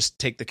didn't just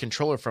take the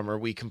controller from her.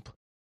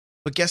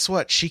 But guess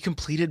what? She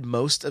completed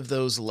most of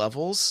those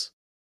levels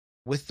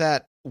with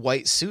that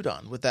white suit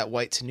on, with that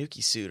white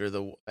Tanuki suit,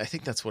 or I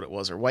think that's what it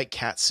was, or white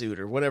cat suit,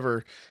 or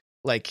whatever.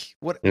 Like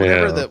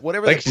whatever.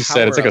 Like you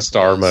said, it's like a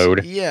star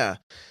mode. Yeah,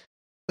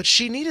 but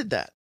she needed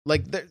that.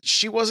 Like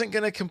she wasn't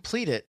going to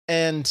complete it,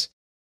 and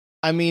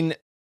I mean,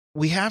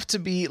 we have to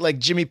be like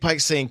Jimmy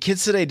Pike saying,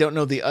 "Kids today don't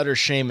know the utter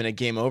shame in a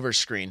game over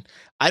screen."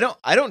 I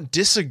don't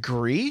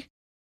disagree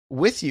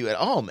with you at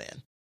all,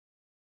 man.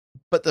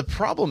 But the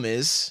problem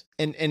is,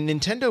 and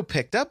Nintendo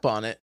picked up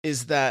on it,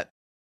 is that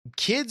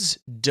kids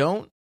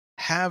don't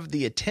have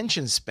the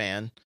attention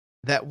span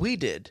that we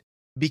did.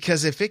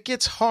 Because if it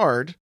gets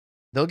hard,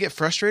 they'll get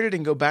frustrated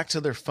and go back to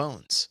their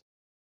phones.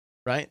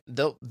 Right?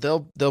 They'll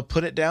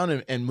put it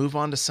down and move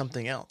on to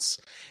something else.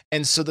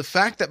 And so the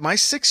fact that my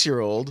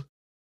 6-year-old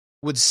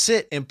would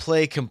sit and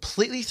play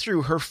completely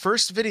through her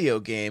first video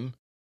game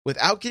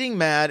without getting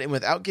mad and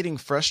without getting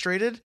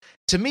frustrated,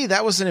 to me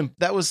that was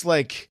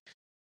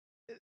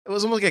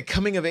was almost like a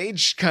coming of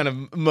age kind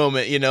of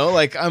moment, you know,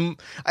 like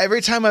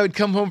every time I would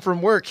come home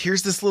from work,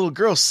 here's this little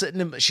girl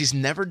sitting she's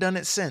never done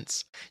it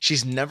since.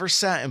 She's never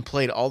sat and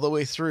played all the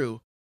way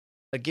through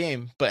a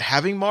game, but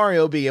having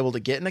Mario be able to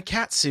get in a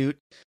cat suit,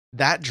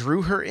 that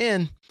drew her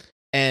in,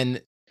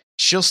 and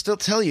she'll still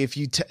tell you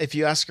if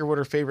you ask her what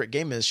her favorite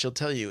game is, she'll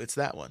tell you it's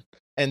that one.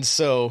 And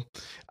so,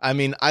 I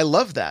mean, I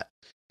love that.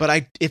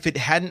 But if it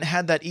hadn't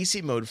had that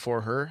easy mode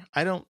for her,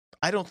 I don't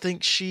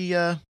think she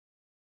I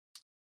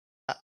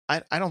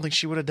don't think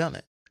she would have done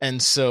it.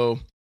 And so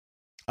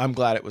I'm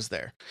glad it was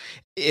there.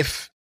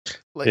 If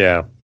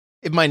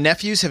my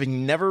nephews,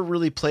 having never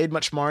really played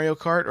much Mario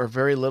Kart or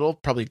very little,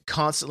 probably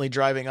constantly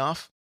driving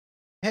off,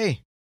 hey,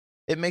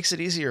 it makes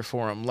it easier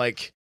for them.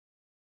 Like,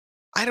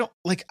 I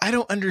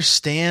don't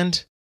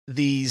understand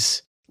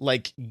these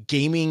like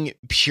gaming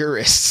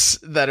purists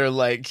that are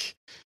like,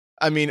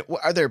 I mean,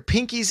 are their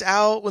pinkies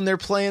out when they're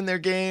playing their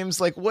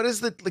games? Like, what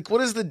is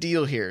the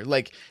deal here?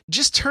 Like,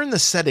 just turn the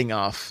setting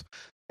off.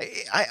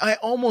 I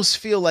almost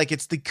feel like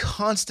it's the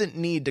constant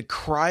need to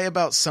cry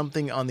about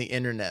something on the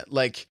internet.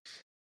 Like,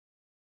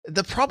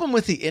 the problem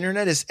with the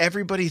internet is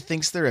everybody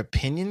thinks their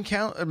opinion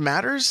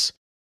matters,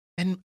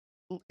 and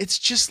it's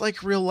just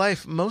like real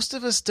life. Most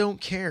of us don't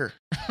care,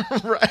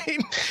 right?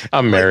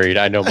 I'm married.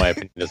 I know my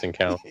opinion doesn't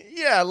count.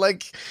 Yeah,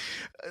 like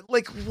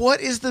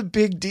what is the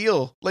big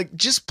deal? Like,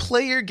 just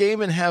play your game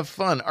and have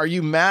fun. Are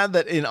you mad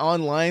that in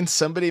online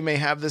somebody may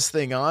have this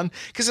thing on?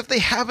 Because if they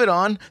have it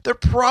on, they're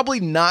probably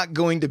not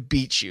going to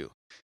beat you.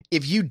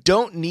 If you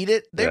don't need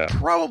it, they're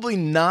probably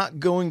not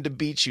going to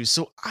beat you.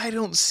 So I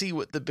don't see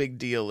what the big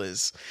deal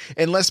is.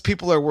 Unless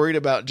people are worried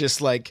about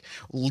just like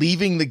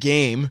leaving the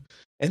game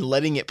and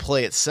letting it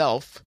play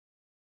itself.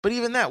 But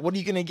even that, what are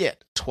you going to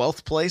get?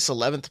 12th place,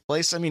 11th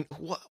place? I mean,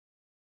 what?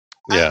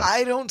 Yeah.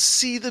 I don't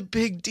see the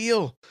big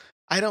deal.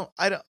 I don't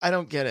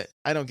get it.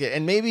 I don't get it.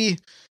 And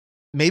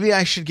maybe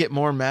I should get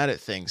more mad at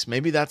things.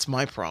 Maybe that's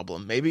my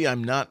problem. Maybe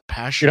I'm not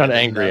passionate. You're not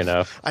angry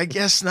enough. I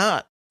guess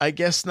not.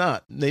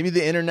 Maybe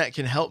the internet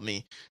can help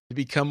me to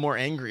become more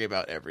angry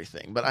about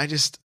everything. But I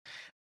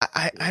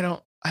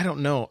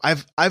don't know.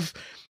 I've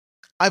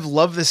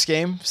loved this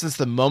game since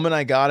the moment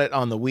I got it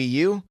on the Wii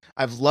U.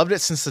 I've loved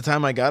it since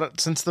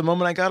the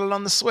moment I got it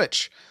on the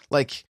Switch.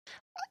 Like,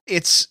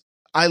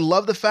 I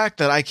love the fact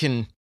that I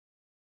can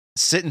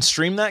sit and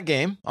stream that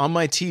game on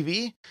my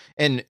TV,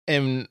 and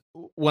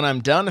when I'm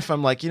done, if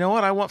I'm like, you know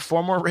what, I want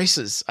 4 more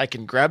races, I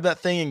can grab that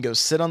thing and go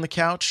sit on the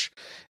couch,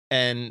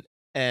 or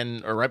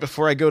right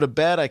before I go to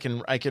bed, I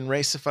can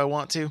race if I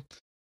want to.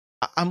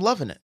 I'm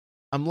loving it.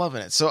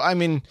 So I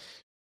mean,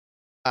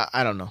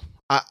 I don't know.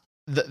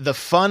 The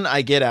fun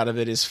I get out of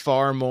it is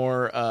far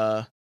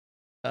more.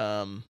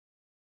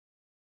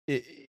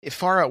 It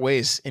far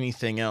outweighs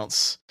anything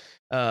else.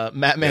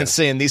 Mattman's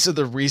saying these are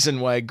the reason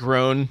why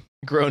grown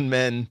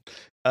men,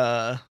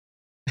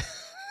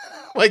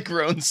 like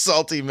grown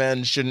salty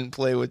men, shouldn't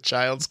play with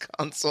child's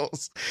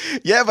consoles.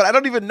 Yeah, but I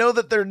don't even know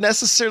that they're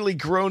necessarily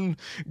grown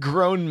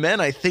men.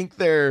 I think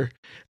a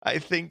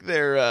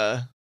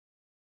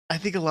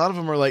lot of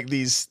them are like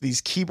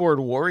these keyboard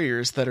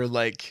warriors that are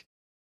like,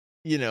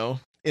 you know,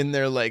 in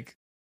their like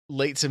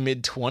late to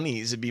mid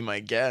 20s, would be my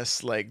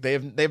guess. Like they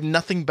have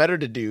nothing better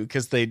to do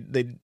because they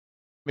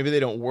maybe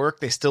they don't work.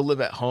 They still live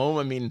at home.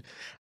 I mean,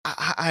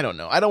 I don't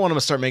know. I don't want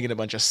to start making a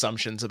bunch of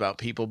assumptions about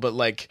people, but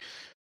like,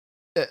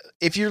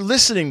 if you're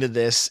listening to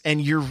this and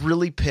you're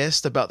really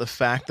pissed about the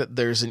fact that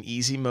there's an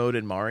easy mode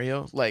in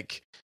Mario,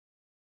 like,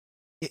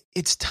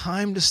 it's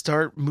time to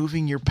start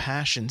moving your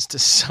passions to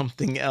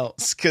something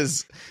else,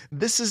 because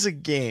this is a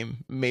game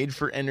made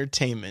for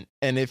entertainment.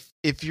 And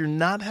if you're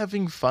not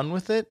having fun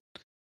with it,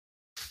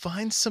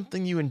 find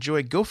something you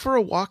enjoy. Go for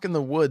a walk in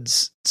the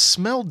woods.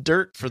 Smell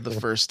dirt for the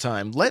first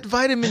time. Let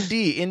vitamin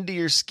D into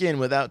your skin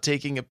without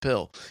taking a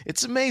pill.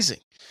 It's amazing.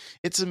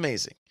 It's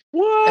amazing.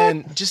 What?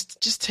 And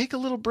just take a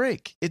little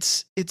break.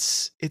 It's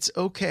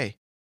okay.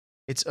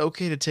 It's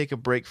okay to take a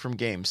break from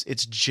games.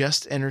 It's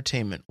just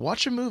entertainment.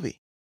 Watch a movie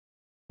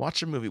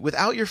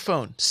without your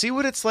phone. See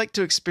what it's like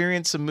to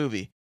experience a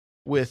movie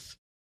without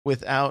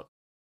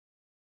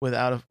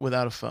a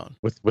phone.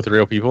 With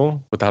real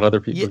people, without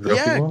other people.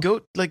 Yeah, people? Go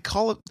like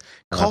call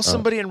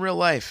somebody in real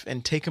life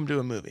and take them to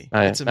a movie.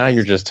 Now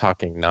you're just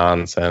talking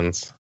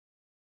nonsense.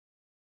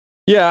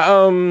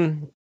 Yeah,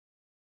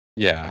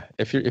 yeah.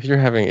 If you're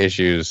having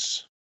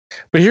issues,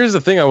 but here's the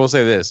thing. I will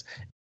say this.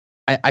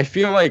 I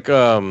feel like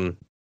by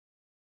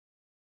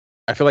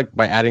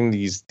adding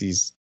these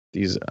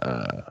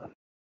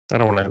I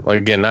don't want to, like,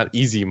 again, not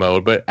easy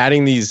mode, but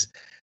adding these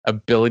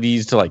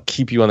abilities to like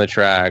keep you on the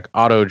track,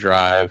 auto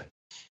drive.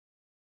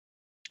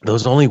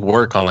 Those only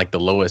work on like the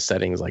lowest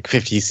settings, like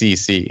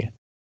 50cc.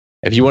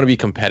 If you want to be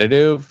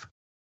competitive,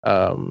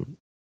 they're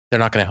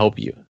not going to help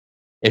you.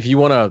 If you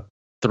want a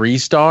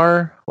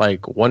 3-star,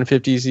 like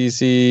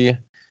 150cc,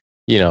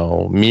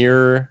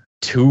 mirror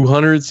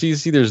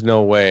 200cc, there's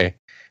no way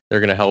they're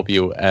going to help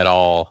you at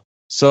all.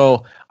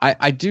 So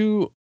I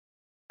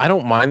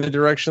don't mind the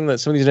direction that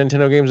some of these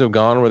Nintendo games have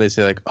gone, where they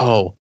say like,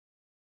 oh,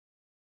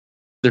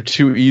 they're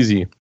too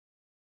easy.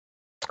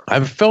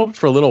 I've felt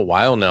for a little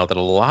while now that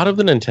a lot of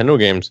the Nintendo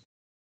games,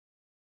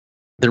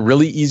 they're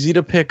really easy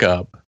to pick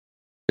up.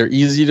 They're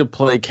easy to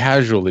play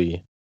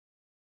casually,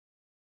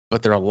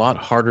 but they're a lot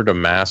harder to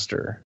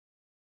master.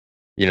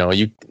 You know,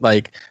 you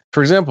like,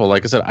 for example,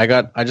 like I said,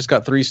 I just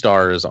got 3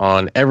 stars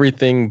on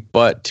everything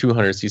but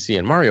 200cc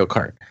and Mario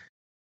Kart.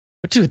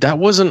 But dude,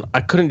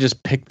 I couldn't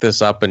just pick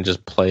this up and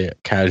just play it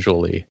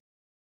casually.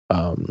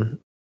 You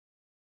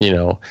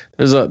know,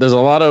 there's a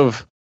lot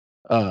of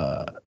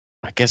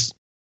I guess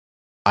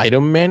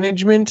item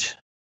management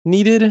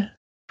needed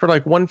for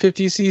like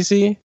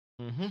 150cc.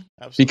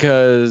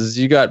 Because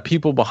you got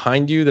people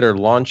behind you that are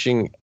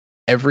launching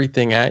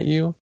everything at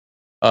you.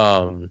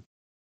 I'm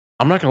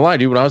not gonna lie,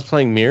 dude. When I was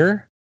playing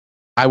Mirror,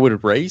 I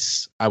would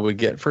race, I would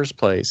get first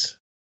place,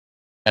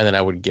 and then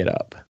I would get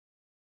up.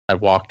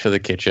 I'd walk to the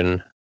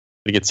kitchen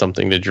to get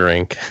something to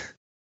drink,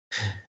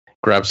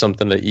 grab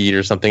something to eat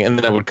or something, and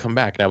then I would come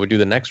back and I would do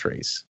the next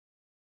race,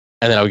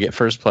 and then I would get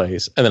first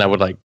place, and then I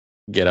would like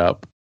get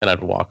up and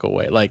I'd walk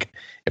away. Like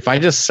if I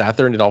just sat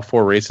there and did all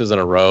 4 races in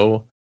a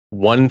row,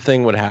 one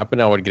thing would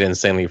happen: I would get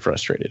insanely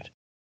frustrated.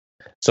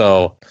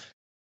 So,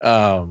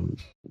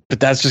 but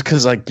that's just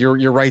because like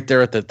you're right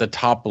there at the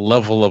top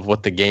level of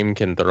what the game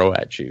can throw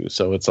at you.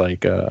 So it's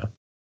like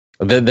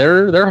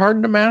they're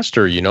hard to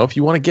master. You know, if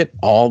you want to get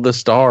all the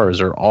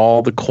stars or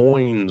all the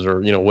coins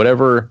or you know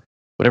whatever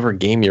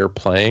game you're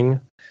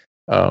playing,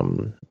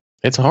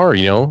 it's hard.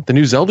 You know, the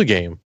new Zelda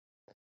game.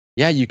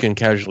 Yeah, you can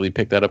casually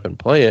pick that up and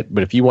play it,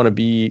 but if you want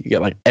to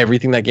get like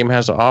everything that game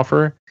has to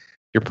offer,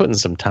 you're putting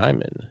some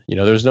time in. You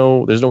know, there's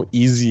no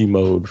easy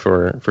mode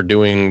for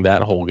doing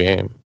that whole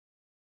game.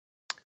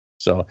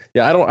 So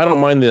yeah, I don't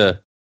mind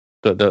the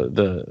you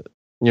know,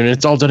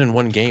 it's all done in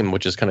one game,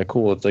 which is kind of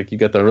cool. It's like you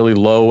got the really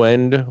low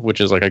end, which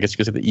is like I guess you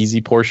could say the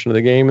easy portion of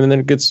the game, and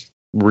then it gets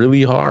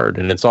really hard,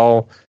 and it's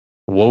all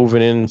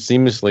woven in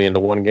seamlessly into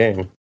one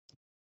game.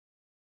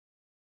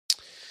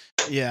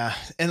 Yeah,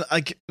 and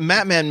like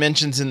Mattman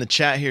mentions in the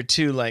chat here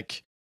too,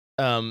 like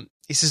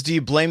he says, do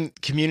you blame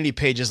community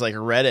pages like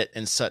Reddit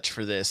and such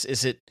for this?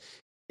 Is it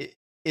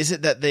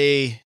that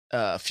they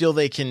feel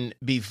they can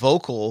be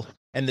vocal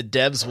and the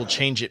devs will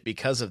change it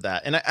because of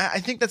that? And I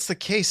think that's the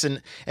case.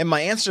 And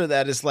my answer to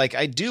that is like,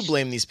 I do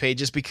blame these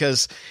pages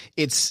because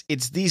it's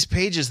these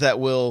pages that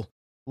will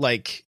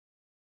like,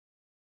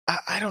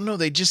 I don't know.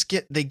 They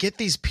get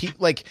these people.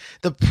 Like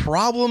the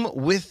problem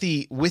with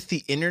the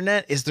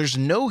internet is there's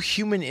no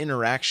human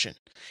interaction.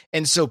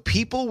 And so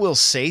people will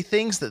say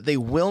things that they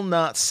will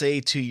not say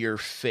to your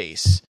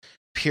face,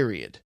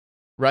 period.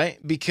 Right?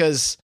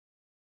 Because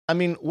I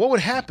mean, what would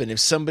happen if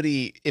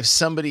somebody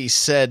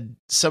said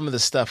some of the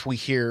stuff we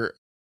hear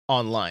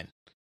online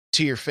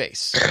to your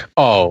face?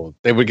 Oh,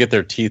 they would get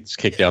their teeth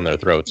kicked down their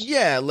throats.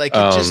 Yeah, like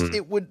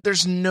it would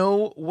there's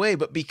no way,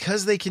 but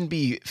because they can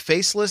be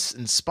faceless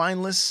and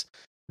spineless,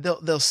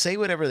 they'll say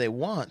whatever they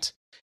want.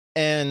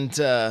 And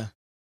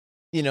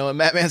you know, and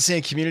Mattman's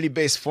saying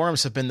community-based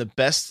forums have been the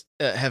best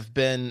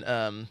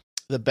and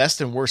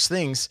worst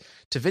things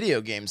to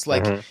video games.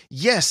 Like,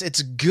 yes,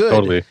 it's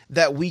good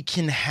that we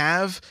can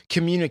have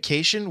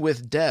communication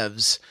with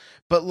devs,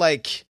 but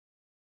like,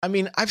 I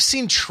mean, I've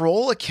seen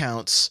troll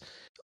accounts.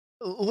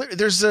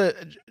 There's a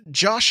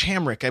Josh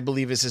Hamrick, I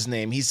believe is his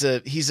name. He's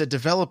a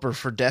developer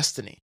for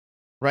Destiny,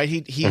 right?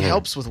 He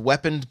helps with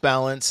weapon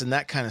balance and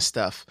that kind of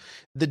stuff.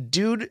 The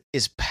dude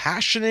is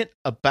passionate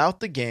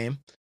about the game.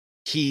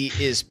 He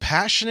is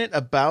passionate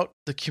about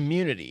the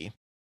community,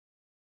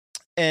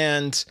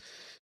 and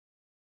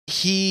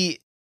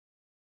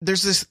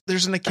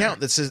there's an account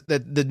that says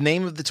that the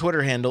name of the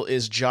Twitter handle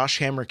is Josh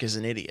Hamrick is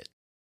an idiot.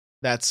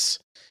 That's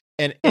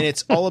and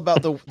it's all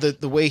about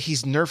the way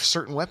he's nerfed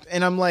certain weapons.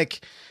 And I'm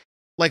like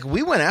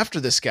we went after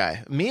this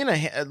guy. Me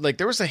and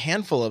there was a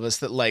handful of us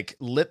that like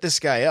lit this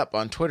guy up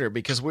on Twitter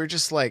because we're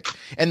just like,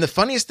 and the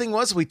funniest thing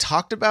was we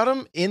talked about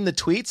him in the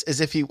tweets as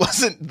if he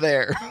wasn't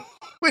there,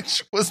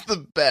 which was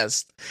the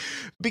best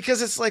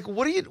because it's like,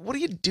 what are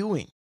you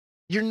doing?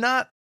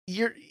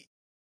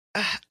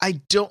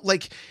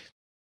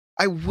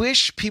 I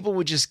wish people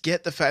would just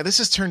get the fact this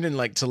has turned in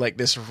to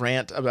this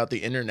rant about the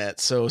internet.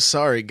 So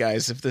sorry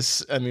guys,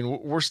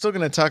 we're still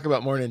going to talk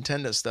about more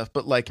Nintendo stuff,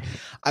 but like,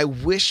 I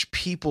wish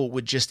people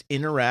would just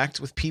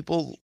interact with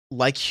people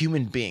like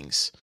human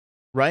beings,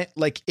 right?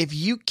 Like if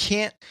you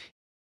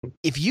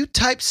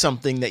type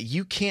something that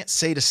you can't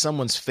say to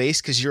someone's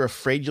face because you're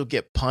afraid you'll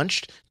get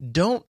punched,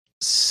 don't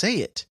say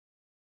it.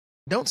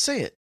 Don't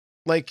say it.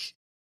 Like,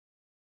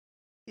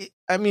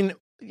 I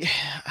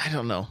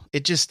don't know.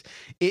 It just,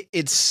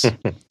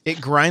 it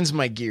grinds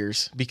my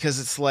gears because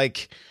it's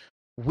like,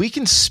 we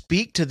can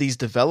speak to these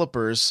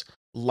developers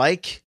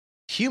like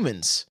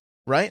humans,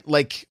 right?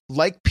 Like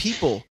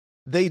people,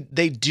 they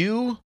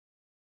do,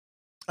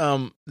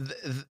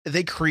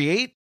 they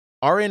create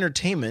our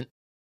entertainment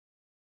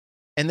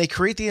and they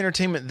create the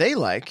entertainment they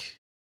like.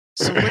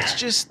 So let's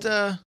just,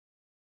 let's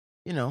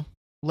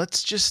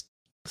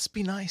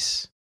be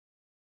nice.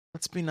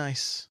 Let's be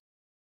nice.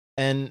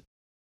 And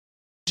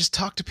just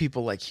talk to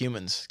people like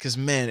humans. Cause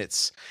man,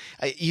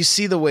 you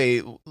see the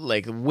way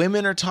like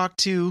women are talked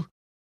to,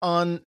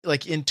 on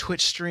like in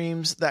Twitch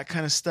streams, that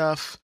kind of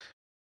stuff.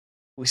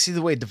 We see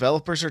the way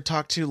developers are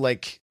talked to,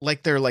 like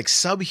they're like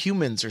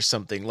subhumans or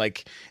something.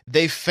 Like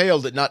they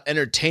failed at not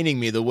entertaining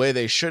me the way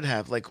they should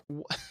have. Like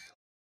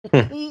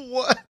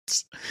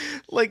what?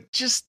 Like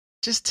just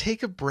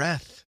take a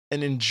breath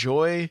and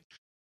enjoy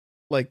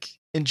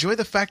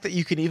the fact that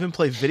you can even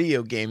play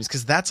video games,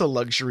 because that's a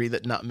luxury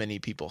that not many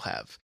people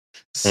have.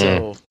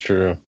 So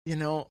true.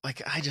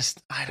 Like I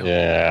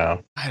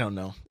don't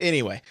know.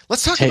 Anyway,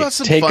 let's talk about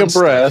some take fun a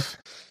breath.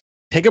 stuff.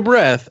 Take a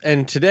breath.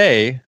 And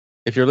today,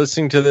 if you're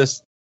listening to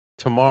this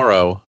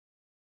tomorrow,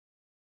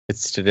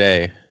 it's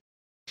today.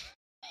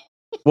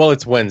 Well,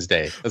 it's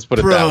Wednesday. Let's put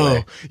it that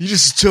way. You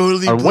just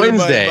totally On blew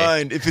Wednesday. my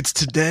mind. If it's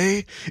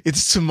today,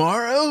 it's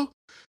tomorrow.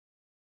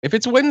 If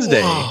it's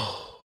Wednesday,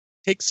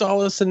 take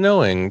solace in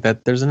knowing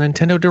that there's a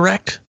Nintendo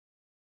Direct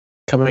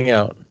coming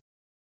out.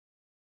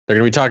 They're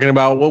going to be talking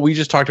about what we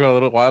just talked about a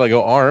little while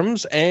ago,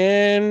 ARMS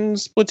and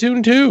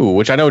Splatoon 2,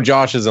 which I know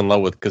Josh is in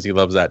love with because he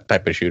loves that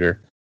type of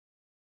shooter.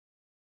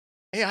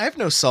 Hey, I have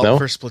no salt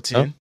for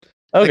Splatoon.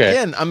 No? Okay.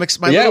 Again,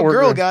 my little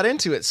girl got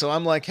into it, so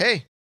I'm like,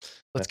 hey,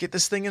 let's get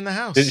this thing in the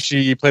house. Did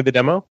she play the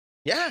demo?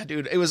 Yeah,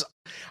 dude.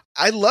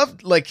 I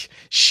loved, like,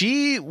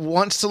 she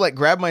wants to like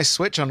grab my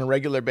Switch on a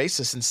regular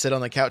basis and sit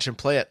on the couch and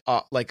play it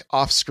like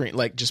off screen,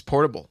 like just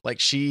portable. Like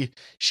she's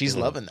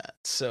loving that.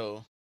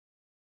 So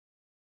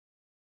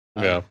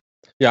yeah.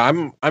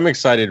 I'm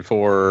excited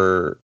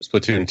for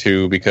Splatoon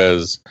 2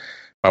 because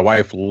my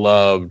wife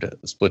loved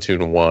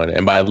Splatoon 1,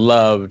 and by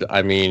loved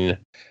I mean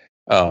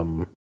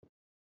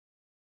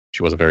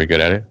she wasn't very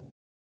good at it.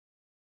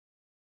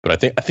 But I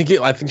think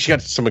she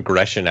got some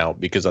aggression out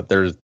because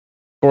there's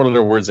 4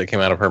 little words that came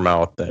out of her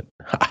mouth that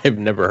I've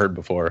never heard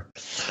before,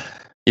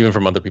 even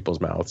from other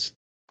people's mouths.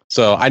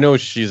 So I know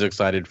she's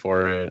excited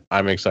for it.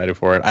 I'm excited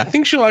for it. I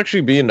think she'll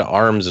actually be into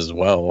ARMS as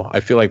well. I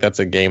feel like that's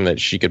a game that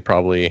she could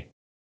probably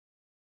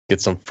get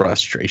some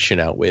frustration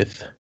out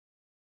with.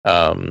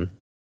 So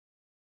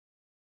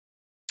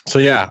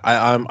yeah,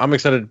 I'm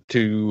excited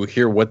to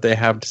hear what they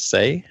have to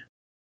say.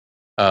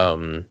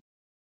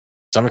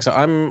 So I'm excited.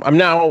 I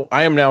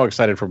am now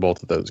excited for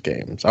both of those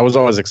games. I was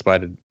always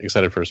excited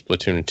for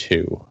Splatoon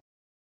 2,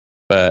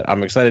 but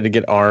I'm excited to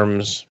get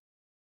ARMS.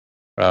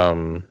 I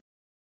don't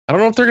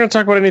know if they're going to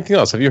talk about anything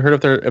else. Have you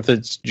heard if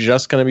it's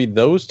just going to be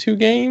those 2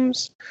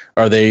 games?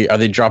 Or are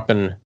they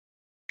dropping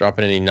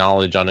any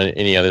knowledge on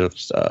any other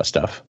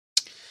stuff?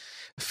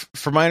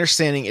 From my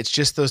understanding, it's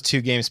just those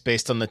 2 games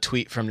based on the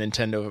tweet from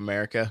Nintendo of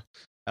America.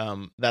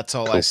 That's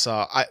all cool. I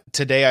saw.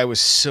 Today I was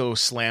so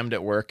slammed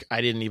at work. I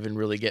didn't even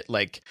really get,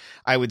 like,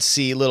 I would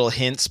see little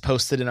hints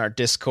posted in our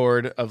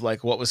Discord of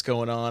like what was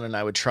going on, and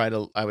I would try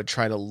to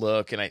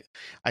look, and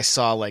I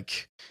saw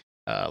like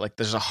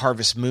there's a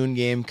Harvest Moon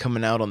game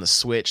coming out on the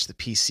Switch, the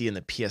PC, and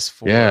the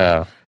PS4.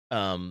 Yeah.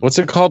 What's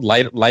it called?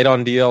 Light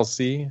on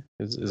DLC?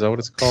 Is that what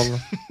it's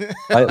called?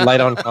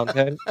 light on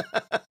content?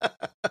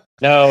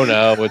 No,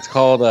 it's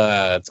called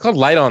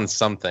Light on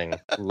something.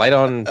 Light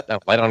on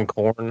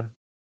corn.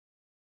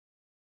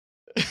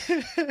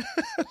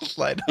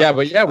 Yeah,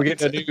 but yeah, we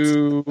get a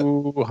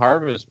new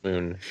Harvest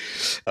Moon.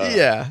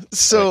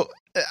 So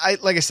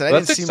like I said, I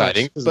didn't see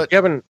exciting, much, but we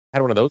haven't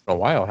had one of those in a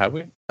while, have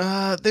we?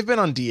 They've been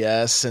on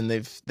DS, and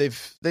they've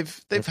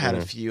had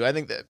a few. I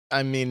think that,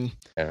 I mean,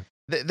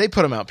 they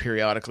put them out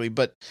periodically,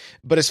 but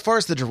as far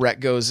as the Direct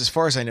goes, as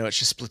far as I know, it's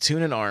just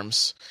Splatoon and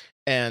ARMS,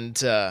 and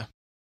I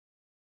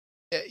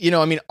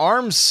mean,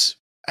 ARMS,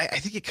 I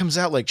think it comes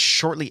out like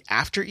shortly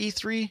after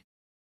E3.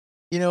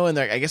 And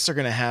I guess they're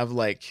gonna have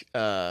like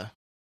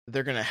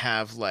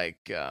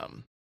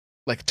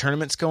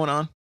tournaments going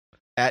on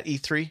at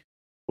E3,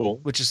 cool.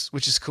 which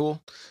is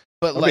cool.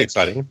 But that'll be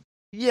exciting.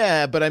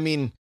 Yeah, but I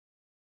mean,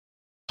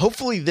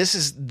 hopefully this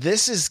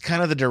is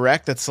kind of the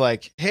Direct that's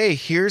like, hey,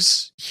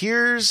 here's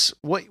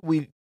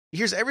everything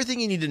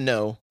you need to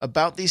know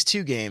about these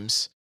 2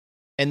 games,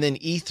 and then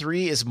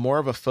E3 is more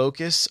of a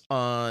focus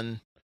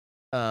on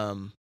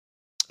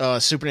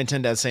Super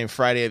Nintendo Dad's saying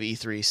Friday of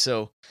E3,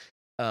 so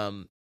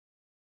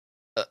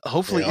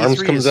hopefully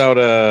ARMS E3 comes out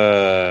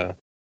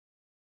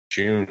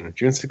June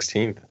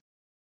 16th.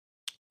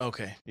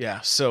 Okay,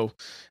 yeah. So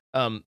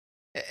and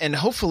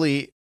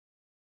hopefully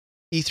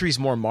E3 is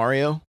more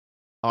Mario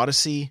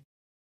Odyssey.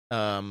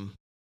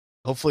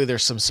 Hopefully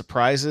there's some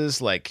surprises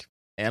like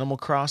Animal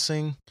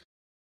Crossing.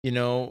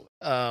 A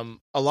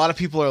lot of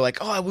people are like,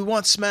 "Oh, we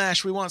want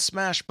Smash,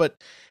 but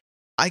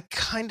I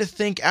kind of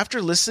think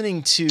after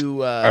listening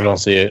to I don't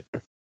see it.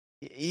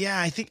 Yeah,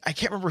 I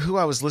can't remember who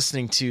I was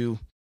listening to,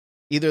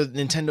 either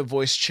Nintendo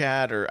Voice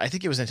Chat or I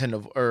think it was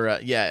Nintendo or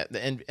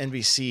the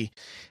NBC,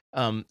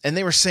 and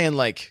they were saying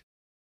like,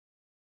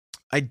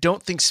 I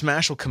don't think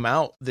Smash will come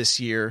out this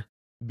year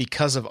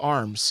because of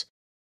ARMS.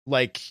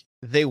 Like,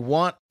 they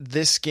want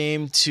this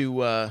game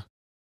to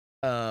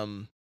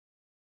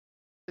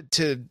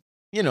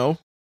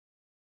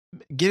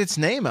get its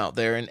name out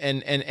there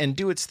and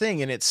do its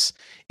thing, and it's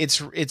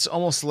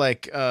almost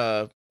like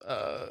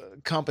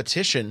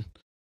competition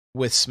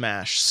with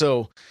Smash.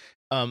 So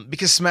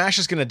Because Smash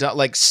is going to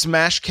like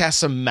Smash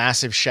casts a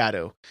massive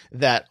shadow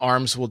that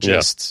ARMS will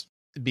just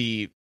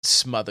be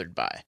smothered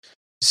by.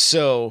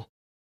 So,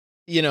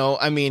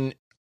 I mean,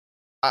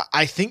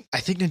 I think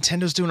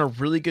Nintendo's doing a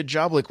really good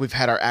job. Like, we've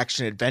had our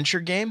action adventure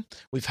game,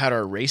 we've had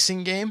our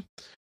racing game,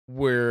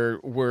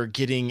 we're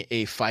getting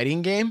a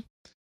fighting game,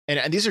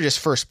 and these are just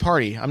first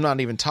party. I'm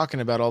not even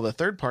talking about all the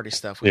third party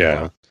stuff.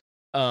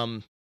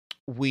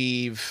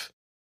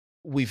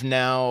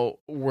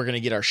 We're going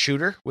to get our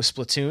shooter with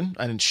Splatoon,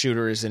 and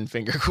shooter is in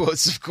finger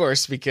quotes, of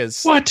course,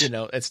 because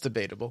it's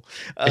debatable.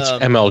 It's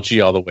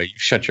MLG all the way. You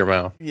shut your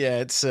mouth. Yeah,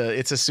 it's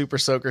a super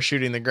soaker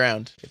shooting the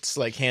ground. It's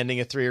like handing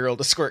a 3-year-old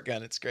a squirt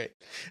gun. It's great.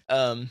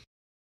 And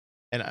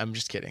I'm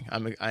just kidding.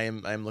 I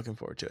am looking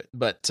forward to it.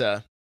 But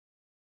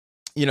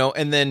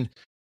and then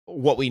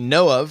what we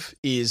know of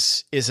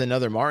is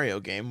another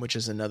Mario game, which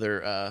is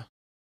another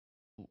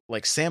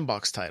like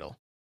sandbox title.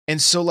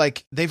 And so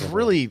like they've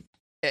really.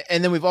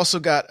 And then we've also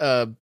got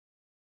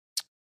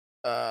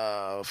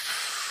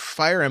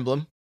Fire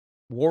Emblem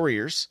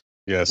Warriors,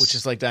 which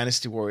is like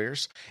Dynasty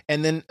Warriors,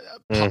 and then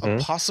a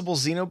possible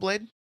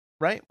Xenoblade,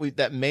 right?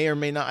 That may or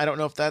may not. I don't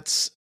know if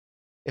that's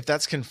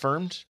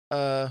confirmed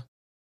for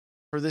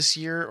this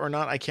year or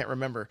not. I can't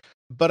remember.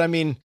 But I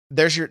mean,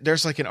 there's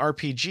like an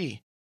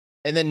RPG,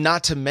 and then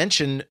not to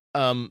mention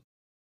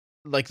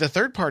like the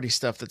third party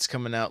stuff that's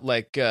coming out,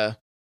 like.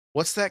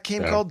 What's that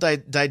game called?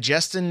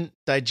 Digestin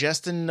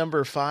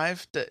number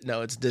 5?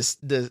 No, it's this.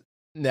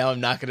 Now I'm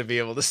not going to be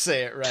able to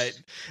say it right.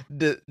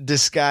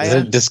 Disgaea. Is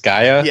it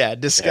Disgaea? Yeah,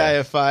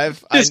 Disgaea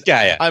 5.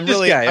 Disgaea. I'm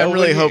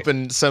really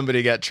hoping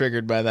somebody got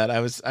triggered by that. I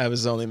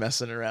was only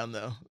messing around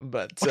though.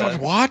 But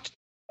what?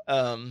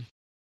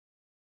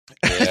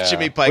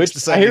 Jimmy Pike's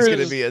decided he's going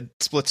to be a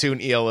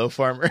Splatoon ELO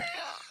farmer.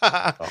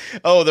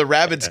 The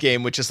Rabbids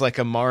game, which is like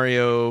a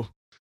Mario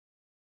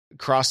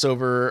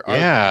crossover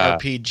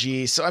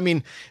RPG. So I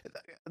mean,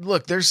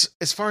 look, there's,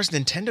 as far as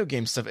Nintendo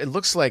game stuff, it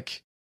looks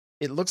like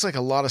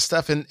a lot of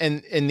stuff. And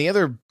the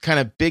other kind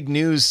of big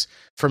news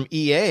from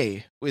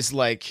EA is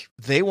like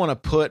they want to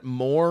put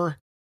more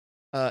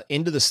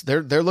into this.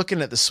 They're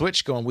looking at the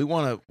Switch going, we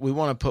want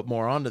to put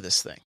more onto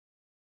this thing.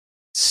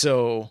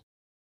 So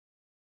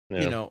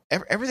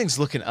everything's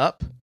looking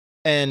up,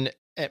 and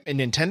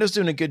Nintendo's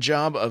doing a good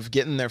job of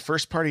getting their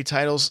first party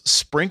titles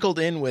sprinkled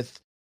in with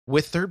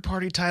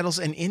third-party titles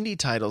and indie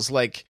titles.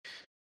 Like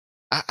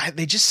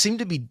they just seem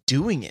to be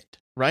doing it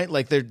right.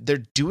 Like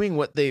they're doing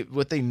what they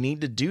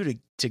need to do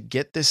to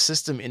get this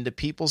system into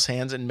people's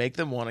hands and make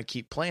them want to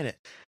keep playing it.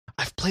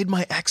 I've played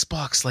my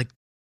Xbox like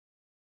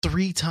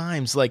 3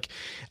 times. Like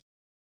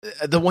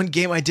the one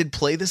game I did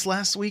play this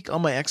last week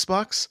on my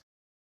Xbox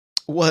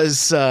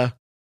was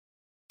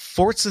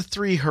Forza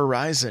 3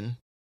 Horizon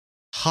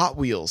Hot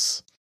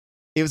Wheels.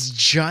 It was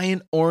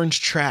giant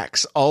orange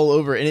tracks all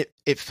over, and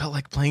it felt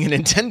like playing a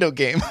Nintendo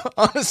game,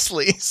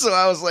 honestly. So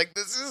I was like,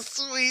 this is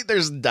sweet.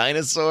 There's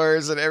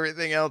dinosaurs and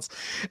everything else.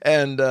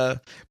 And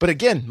but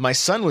again, my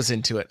son was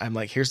into it. I'm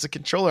like, here's the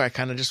controller. I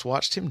kind of just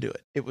watched him do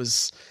it. It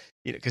was,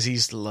 because he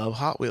used to love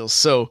Hot Wheels.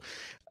 So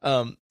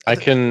I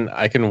can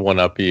one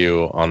up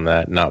you on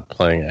that, not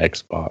playing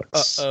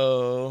Xbox.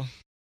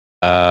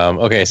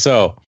 Okay,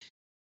 so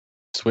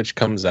Switch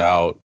comes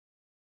out.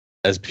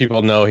 As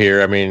people know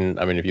here, I mean,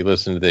 if you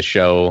listen to this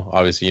show,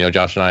 obviously,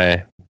 Josh and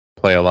I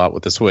play a lot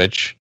with the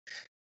Switch.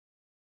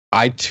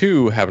 I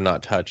too have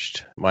not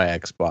touched my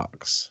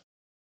Xbox.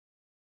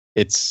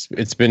 It's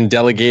been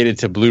delegated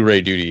to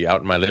Blu-ray duty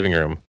out in my living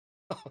room.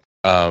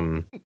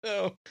 No.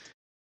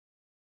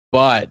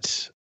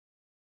 But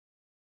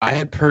I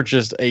had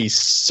purchased a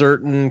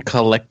certain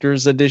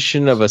collector's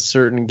edition of a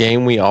certain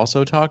game we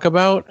also talk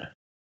about.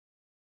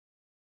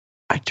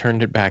 I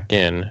turned it back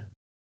in.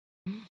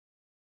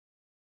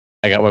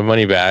 I got my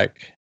money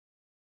back,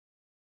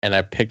 and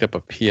I picked up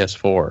a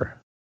PS4.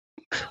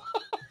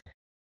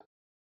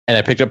 And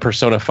I picked up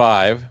Persona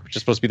 5, which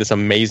is supposed to be this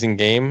amazing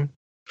game.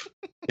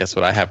 Guess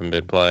what I haven't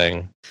been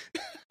playing?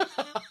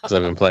 Because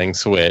I've been playing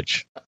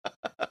Switch.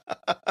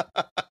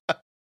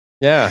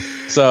 Yeah,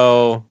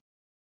 so...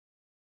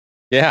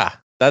 yeah,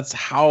 that's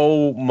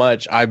how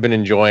much I've been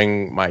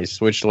enjoying my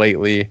Switch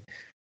lately.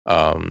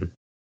 It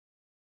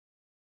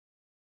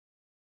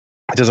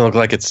doesn't look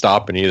like it's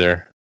stopping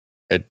either.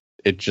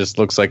 It just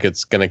looks like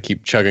it's going to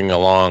keep chugging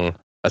along,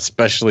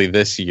 especially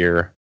this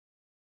year.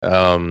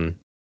 I'm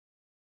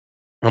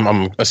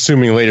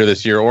assuming later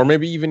this year, or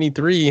maybe even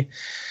E3.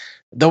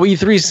 Though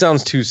E3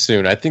 sounds too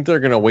soon. I think they're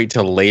going to wait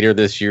till later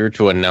this year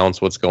to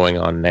announce what's going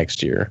on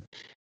next year.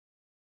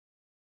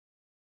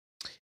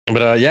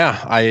 But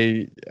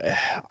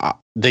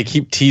they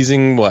keep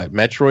teasing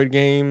Metroid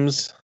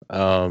games.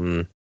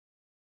 Who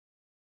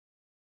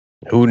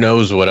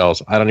knows what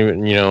else? I don't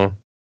even,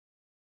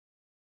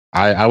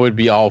 I would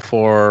be all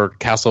for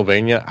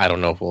Castlevania. I don't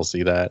know if we'll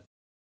see that.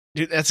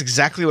 Dude, that's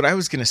exactly what I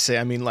was gonna say.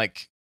 I mean,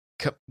 like,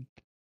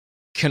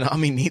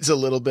 Konami needs a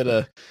little bit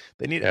of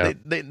they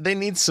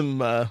need some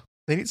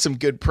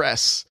good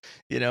press.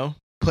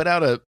 Put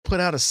out a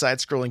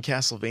side-scrolling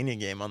Castlevania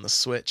game on the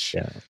Switch.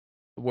 Yeah.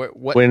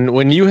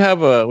 When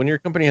your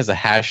company has a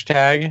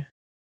hashtag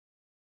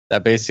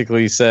that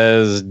basically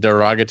says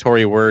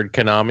derogatory word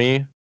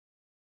Konami,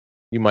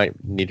 you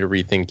might need to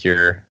rethink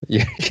your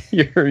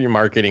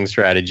marketing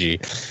strategy.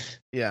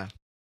 Yeah.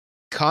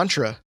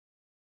 Contra.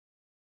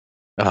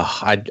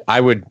 I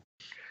would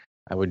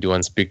do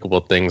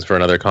unspeakable things for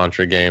another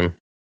Contra game.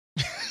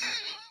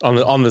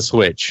 on the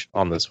Switch.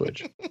 On the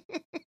Switch.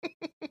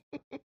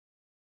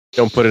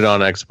 Don't put it on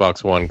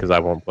Xbox One because I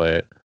won't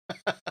play it.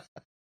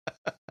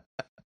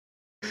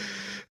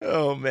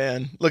 Oh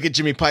man. Look at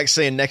Jimmy Pike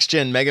saying next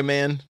gen Mega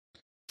Man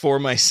for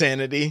my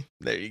sanity.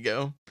 There you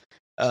go.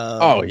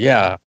 Oh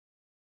yeah.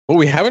 What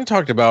we haven't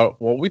talked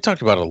about, well, we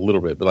talked about it a little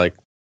bit, but like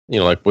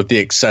with the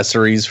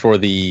accessories for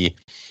the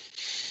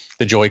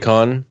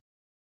Joy-Con,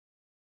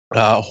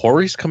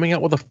 Hori's coming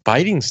out with a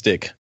fighting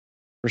stick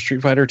for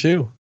Street Fighter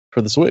 2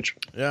 for the Switch.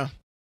 Yeah.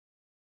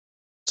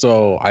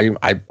 So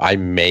I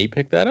may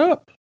pick that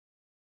up.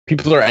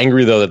 People are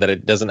angry though that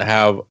it doesn't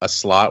have a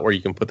slot where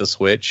you can put the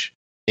Switch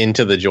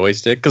into the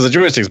joystick because the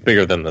joystick's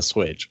bigger than the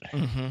Switch.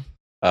 Mm-hmm.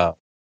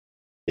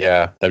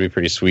 Yeah, that'd be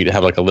pretty sweet to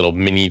have like a little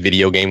mini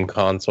video game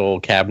console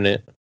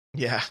cabinet.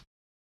 Yeah.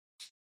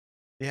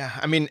 Yeah,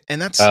 I mean,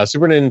 and that's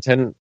Super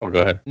Nintendo. Oh,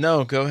 go ahead.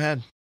 No, go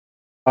ahead.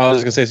 I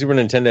was gonna say Super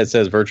Nintendo. It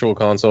says Virtual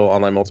Console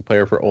online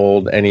multiplayer for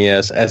old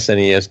NES,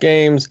 SNES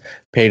games,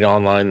 paid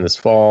online this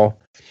fall.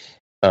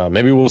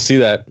 Maybe we'll see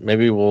that.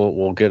 Maybe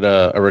we'll get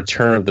a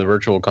return of the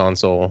Virtual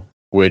Console,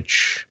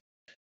 which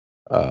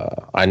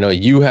I know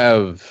you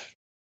have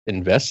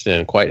invested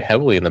in quite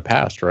heavily in the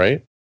past,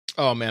 right?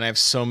 Oh man, I have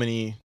so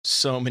many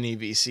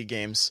VC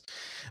games.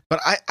 But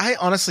I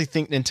honestly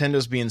think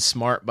Nintendo's being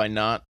smart by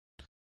not,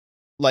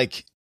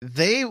 like,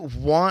 they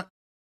want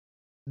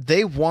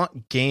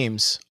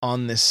games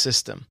on this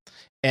system.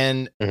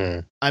 And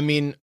I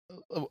mean,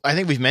 I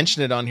think we've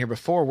mentioned it on here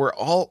before.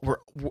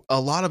 A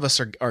lot of us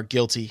are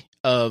guilty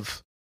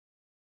of,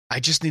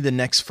 I just need the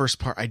next first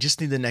part. I just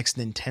need the next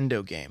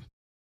Nintendo game.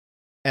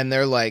 And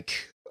they're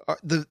like,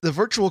 the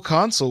Virtual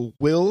Console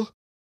will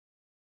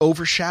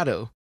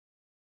overshadow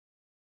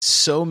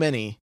so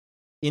many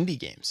indie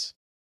games.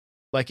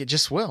 Like, it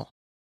just will.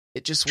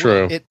 It just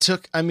True. will. It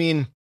took, I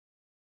mean,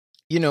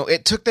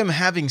 it took them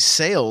having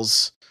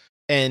sales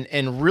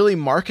and really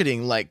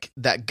marketing like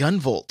that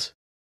Gunvolt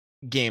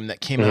game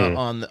that came out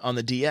on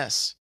the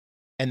DS.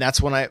 And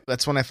that's when I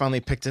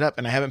finally picked it up,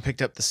 and I haven't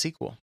picked up the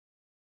sequel.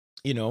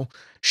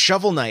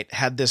 Shovel Knight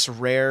had this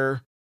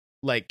rare,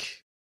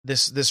 like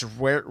this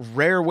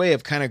rare way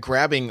of kind of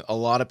grabbing a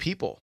lot of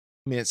people.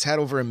 I mean, it's had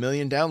over 1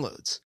 million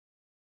downloads.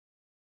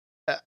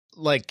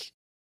 Like,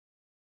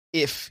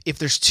 if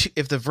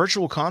the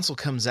Virtual Console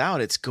comes out,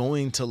 it's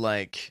going to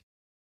like,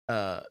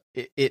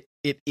 it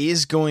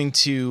is going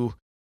to,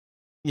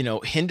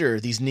 hinder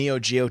these Neo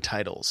Geo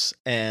titles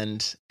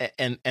and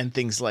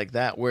things like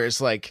that.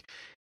 Whereas, like,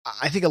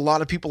 I think a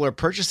lot of people are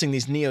purchasing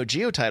these Neo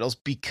Geo titles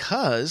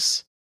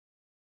because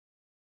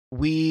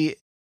we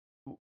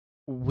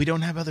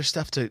don't have other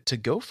stuff to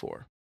go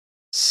for.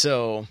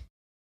 So,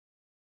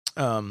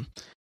 and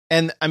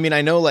I mean,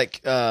 I know,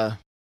 like,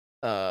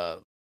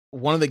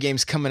 one of the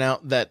games coming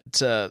out that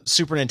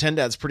Super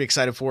Nintendo is pretty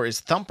excited for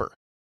is Thumper.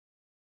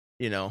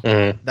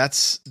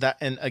 That's that,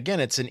 and again,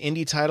 it's an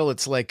indie title.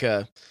 It's like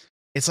a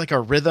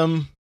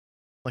rhythm,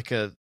 like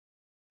a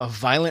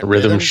violent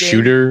rhythm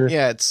shooter. Game.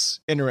 Yeah, it's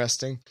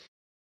interesting.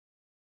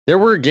 There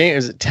were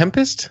games. Is it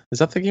Tempest? Is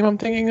that the game I'm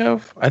thinking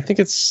of? I think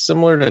it's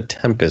similar to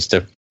Tempest.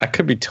 If I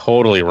could be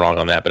totally wrong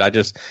on that, but I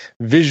just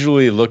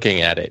visually looking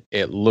at it,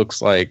 it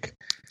looks like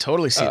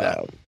totally see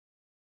that.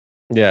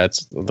 Yeah, it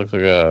looks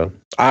like a.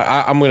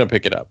 I'm gonna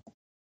pick it up.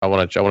 I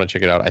want to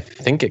check it out. I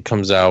think it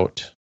comes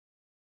out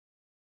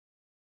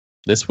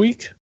this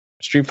week.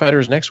 Street Fighter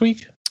is next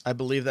week. I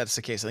believe that's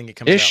the case. I think it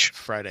comes out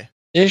Friday.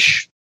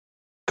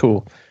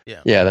 Cool.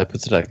 Yeah. That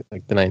puts it at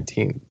like the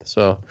 19th.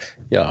 So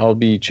yeah, I'll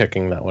be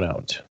checking that one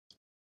out.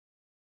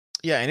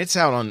 Yeah, and it's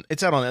out on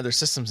other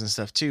systems and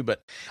stuff too.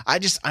 But I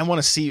want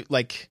to see,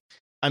 like,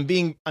 I'm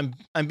being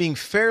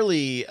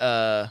fairly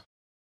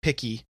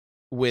picky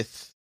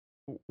with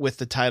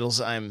the titles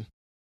I'm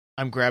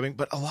grabbing,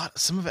 but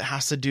some of it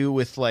has to do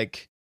with,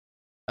 like,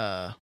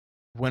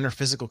 when are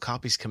physical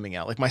copies coming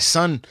out. Like, my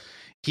son,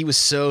 he was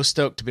so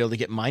stoked to be able to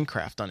get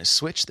Minecraft on his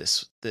Switch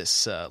this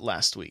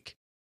last week,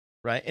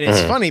 right? And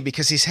it's funny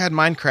because he's had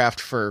Minecraft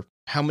for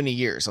how many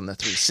years on the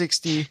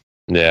 360?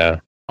 Yeah,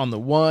 on the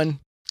One,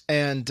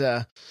 and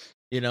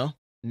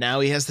now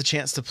he has the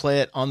chance to play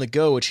it on the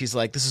go, which he's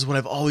like, this is what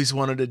I've always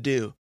wanted to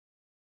do.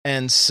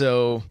 And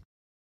so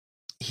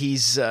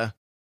he's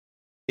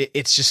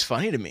it's just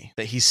funny to me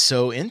that he's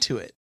so into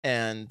it.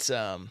 And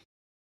the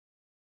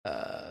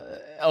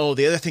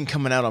other thing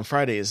coming out on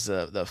Friday is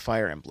the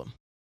Fire Emblem.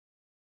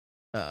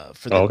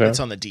 It's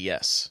on the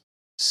DS.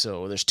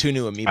 So there's 2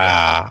 new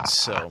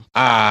amiibo.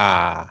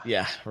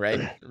 Yeah,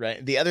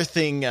 right. The other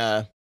thing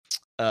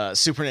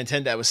Super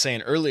Nintendo was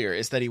saying earlier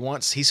is that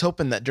he's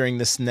hoping that during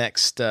this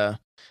next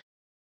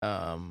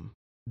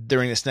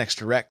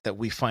direct that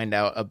we find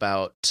out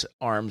about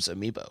ARMS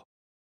amiibo.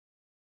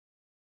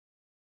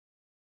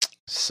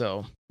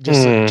 So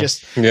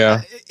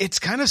yeah, it's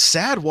kind of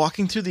sad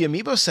walking through the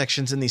amiibo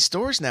sections in these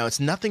stores now. It's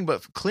nothing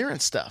but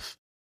clearance stuff.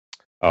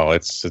 Oh,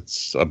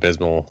 it's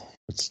abysmal.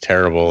 It's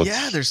terrible.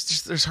 Yeah,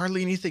 there's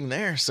hardly anything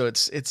there. So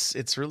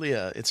it's really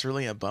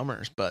a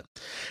bummer. But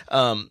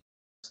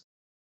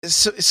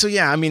so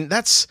yeah, I mean,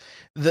 that's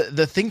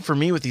the thing for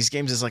me with these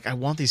games is like I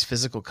want these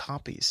physical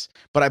copies,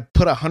 but I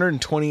put a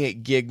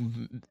 128 gig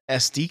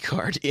SD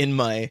card in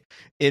my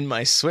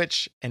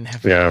Switch and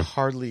have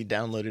hardly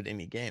downloaded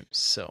any games.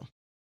 So,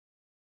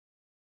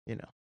 you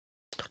know.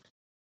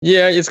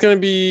 Yeah, it's going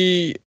to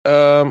be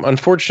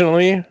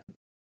unfortunately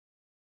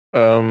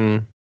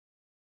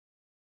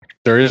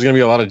there is going to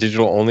be a lot of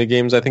digital only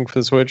games, I think, for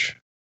the Switch.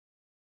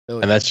 Oh,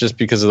 yeah. And that's just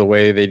because of the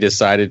way they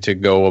decided to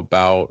go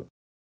about,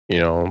 you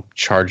know,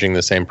 charging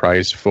the same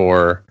price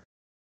for,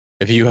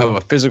 if you have a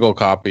physical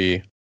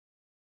copy,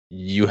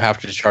 you have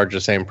to charge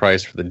the same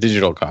price for the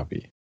digital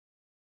copy.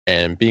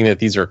 And being that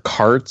these are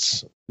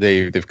carts,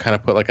 they've kind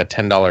of put like a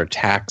 $10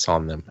 tax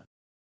on them.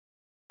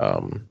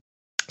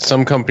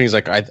 Some companies,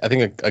 like I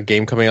think a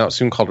game coming out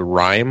soon called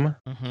Rime,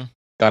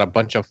 got a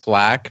bunch of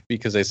flack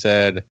because they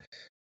said,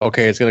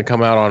 okay, it's going to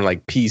come out on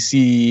like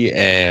PC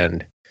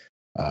and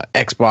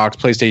Xbox,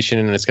 PlayStation,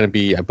 and it's going to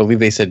be, I believe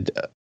they said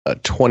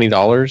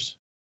 $20.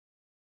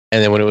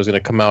 And then when it was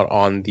going to come out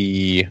on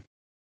the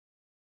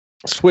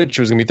Switch,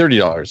 it was going to be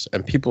 $30.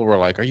 And people were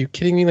like, are you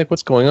kidding me? Like,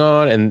 what's going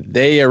on? And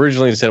they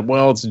originally said,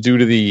 well, it's due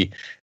to the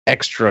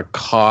extra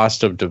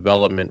cost of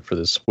development for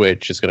the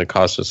Switch. It's going to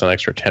cost us an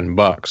extra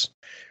 $10.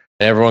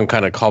 And everyone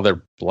kind of called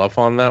their bluff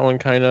on that one,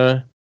 kind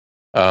of.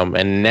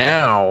 And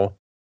now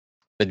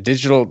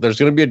there's going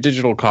to be a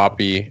digital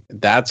copy.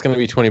 That's going to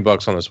be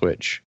 $20 on the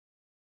Switch.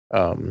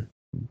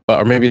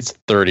 Or maybe it's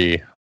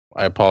 30.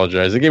 I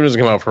apologize. The game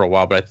doesn't come out for a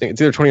while, but I think it's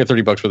either 20 or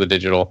 $30 for the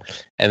digital.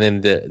 And then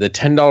the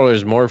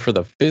 $10 more for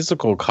the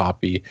physical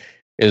copy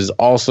is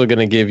also going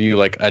to give you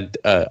like a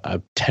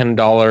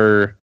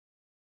 $10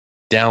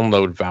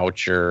 download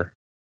voucher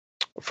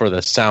for the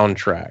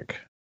soundtrack,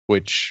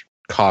 which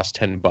costs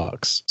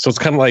 $10. So it's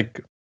kind of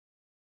like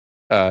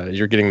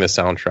you're getting the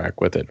soundtrack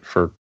with it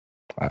for,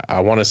 I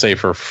want to say,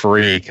 for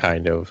free,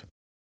 kind of.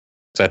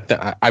 So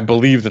I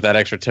believe that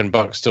extra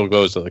 $10 still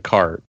goes to the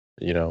cart,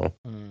 you know.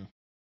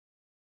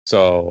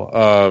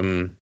 So,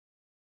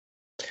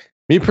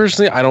 me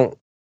personally, I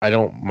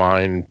don't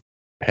mind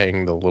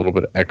paying the little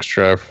bit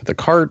extra for the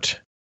cart.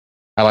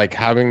 I like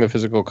having the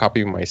physical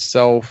copy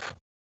myself.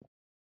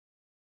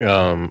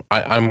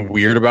 I'm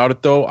weird about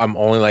it though. I'm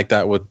only like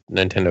that with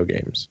Nintendo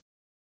games.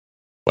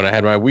 When I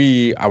had my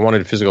Wii, I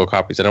wanted physical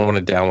copies. I don't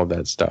want to download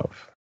that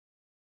stuff.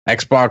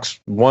 Xbox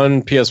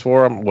One,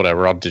 PS4,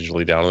 whatever. I'll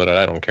digitally download it.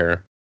 I don't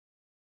care.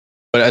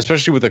 But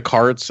especially with the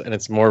carts, and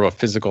it's more of a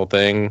physical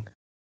thing.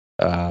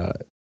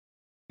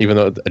 Even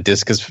though a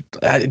disc is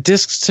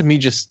discs to me,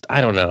 just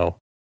I don't know.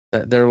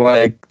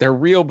 They're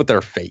real, but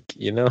they're fake.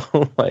 You know,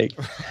 like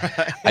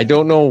I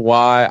don't know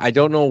why.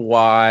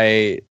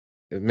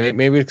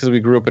 Maybe because we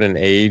grew up in an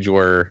age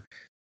where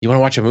you want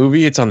to watch a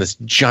movie, it's on this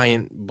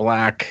giant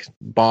black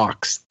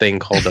box thing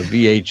called a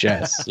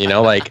VHS. You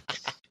know, like.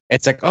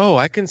 It's like, oh,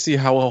 I can see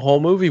how a whole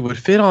movie would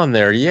fit on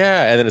there.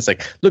 Yeah. And then it's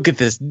like, look at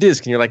this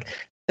disc. And you're like,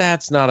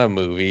 that's not a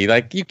movie.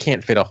 Like, you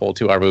can't fit a whole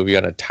 2-hour movie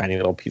on a tiny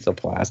little piece of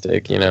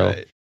plastic, you know?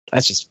 Right.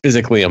 That's just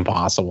physically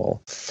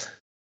impossible.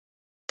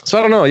 So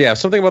I don't know. Yeah,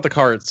 something about the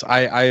carts.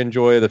 I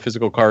enjoy the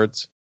physical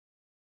carts.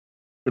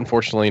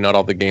 Unfortunately, not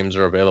all the games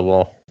are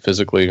available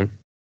physically.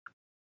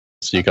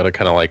 So you got to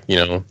kind of like, you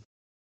know,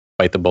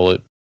 bite the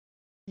bullet.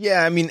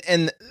 Yeah, I mean,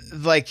 and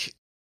like,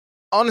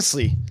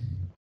 honestly,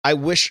 I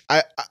wish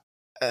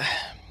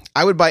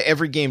I would buy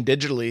every game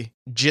digitally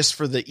just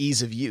for the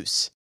ease of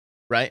use,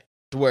 right?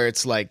 Where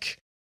it's like,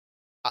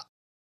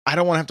 I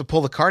don't want to have to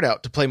pull the card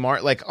out to play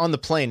Mario, like on the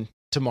plane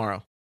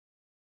tomorrow.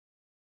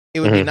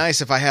 It would be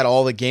nice if I had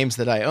all the games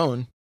that I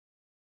own.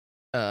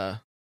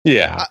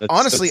 Yeah.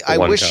 Honestly, I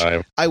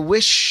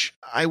wish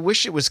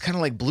it was kind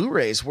of like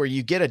Blu-rays where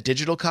you get a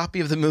digital copy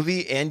of the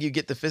movie and you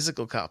get the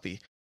physical copy.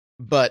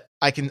 But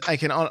I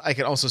can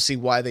also see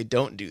why they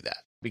don't do that.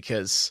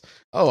 Because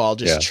I'll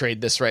just trade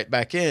this right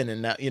back in,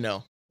 and now, you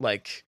know,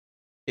 like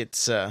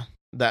it's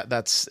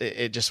that's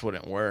it just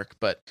wouldn't work.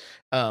 But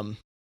I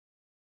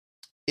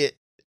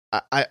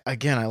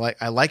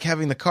like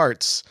having the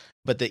carts,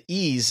 but the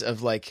ease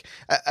of like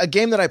a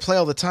game that I play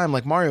all the time,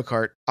 like Mario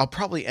Kart, I'll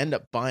probably end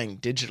up buying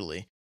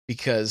digitally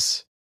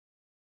because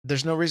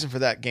there's no reason for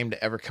that game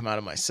to ever come out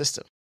of my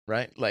system,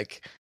 right?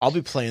 Like I'll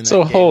be playing that.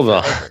 So game hold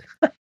forever.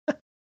 on.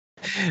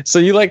 So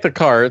you like the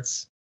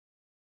carts,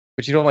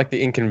 but you don't like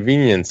the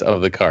inconvenience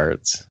of the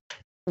carts.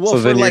 Well,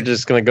 so then you're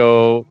just going to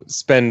go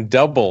spend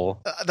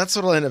double. That's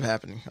what'll end up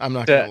happening. I'm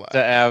not going to lie.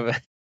 To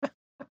have...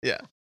 Yeah.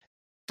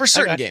 For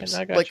certain games.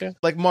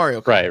 Like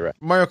Mario Kart. Right.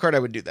 Mario Kart I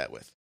would do that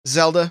with.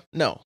 Zelda,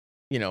 no.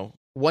 You know,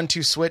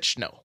 1-2 Switch,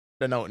 no.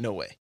 No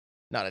way.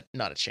 Not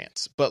a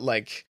chance. But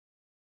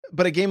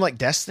a game like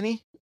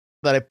Destiny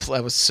that I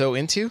was so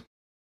into,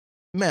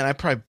 man, I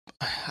don't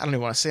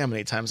even want to say how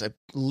many times I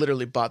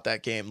literally bought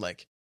that game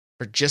like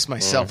for just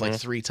myself like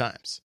 3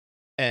 times.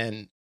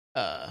 And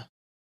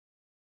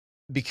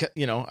because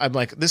I'm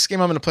like, this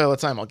game I'm going to play all the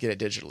time. I'll get it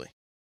digitally,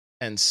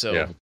 and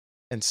so,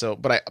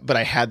 but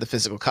I had the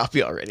physical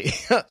copy already.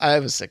 I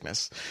have a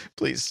sickness.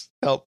 Please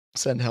help.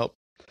 Send help.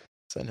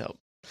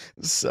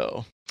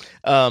 So,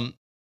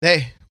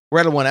 hey, we're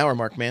at a 1 hour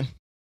mark, man.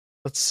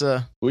 Let's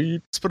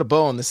put a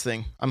bow on this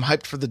thing. I'm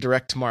hyped for the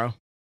direct tomorrow.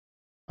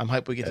 I'm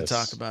hyped we get to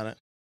talk about it.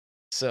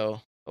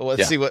 So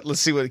let's see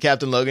what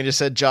Captain Logan just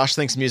said. Josh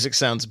thinks music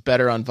sounds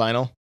better on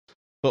vinyl,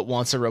 but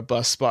wants a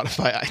robust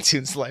Spotify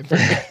iTunes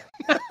library.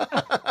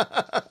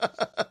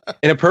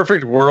 In a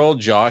perfect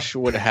world, Josh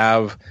would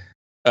have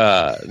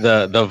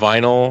the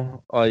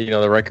vinyl,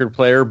 the record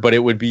player, but it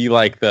would be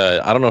like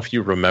I don't know if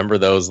you remember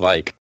those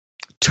like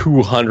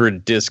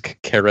 200 disc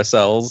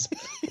carousels.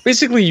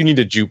 Basically, you need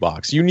a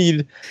jukebox. You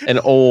need an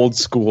old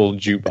school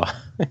jukebox,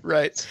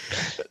 right?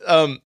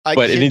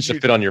 But it needs to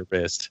fit on your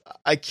wrist.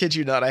 I kid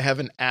you not. I have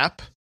an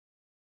app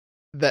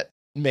that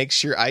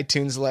makes your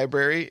iTunes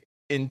library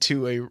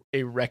into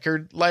a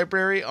record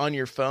library on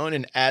your phone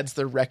and adds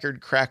the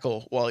record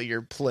crackle while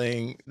you're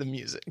playing the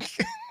music.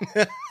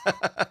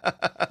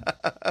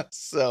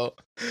 So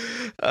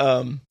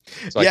I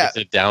get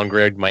to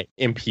downgrade my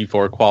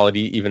MP4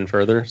 quality even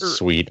further.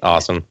 Sweet.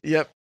 Awesome.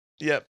 Yep.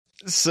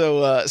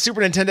 So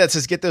Super Nintendo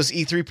says, get those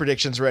E3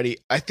 predictions ready.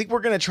 I think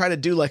we're going to try to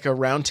do like a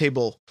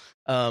roundtable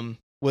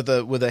with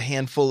a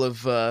handful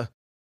of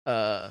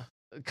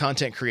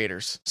content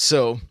creators.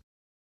 So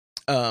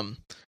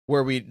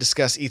where we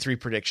discuss E3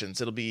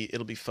 predictions. It'll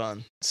be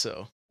fun.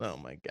 So, oh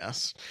my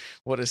gosh.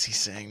 What is he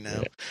saying now?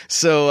 Yeah.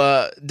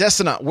 So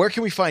Destinaut, where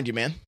can we find you,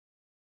 man?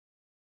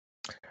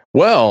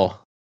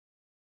 Well,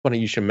 funny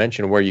you should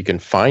mention where you can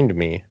find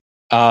me.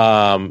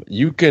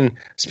 You can,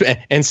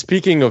 and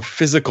speaking of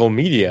physical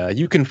media,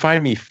 you can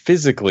find me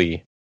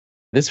physically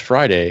this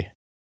Friday.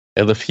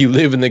 If you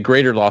live in the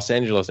greater Los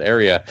Angeles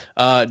area,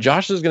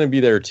 Josh is going to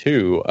be there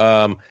too.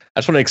 I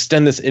just want to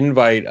extend this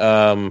invite.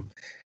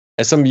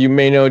 As some of you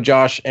may know,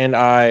 Josh and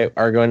I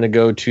are going to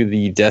go to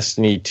the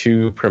Destiny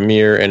 2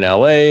 premiere in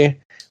LA.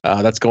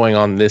 That's going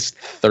on this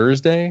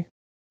Thursday.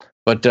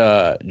 But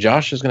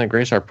Josh is going to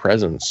grace our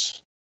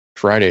presence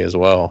Friday as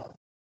well.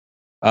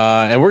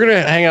 And we're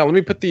gonna hang out. Let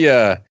me put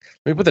the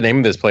name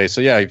of this place. So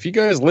yeah, if you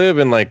guys live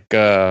in like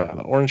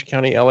Orange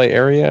County, LA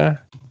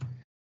area,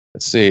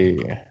 let's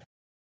see.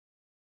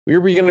 We're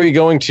going to be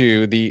going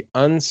to the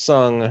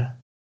Unsung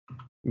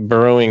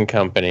Brewing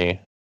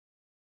Company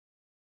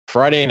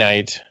Friday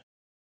night.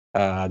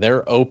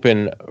 They're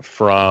open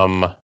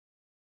from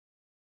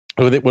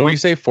what did we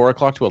say, 4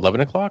 o'clock to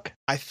 11 o'clock?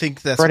 I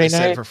think that's Friday what they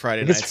night? Said for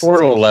Friday night. It's 4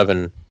 to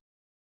 11.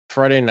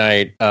 Friday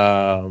night.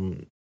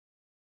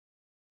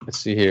 Let's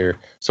see here.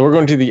 So we're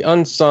going to the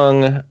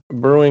Unsung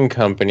Brewing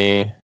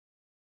Company.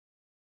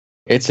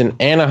 It's in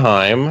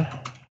Anaheim,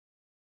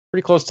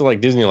 pretty close to like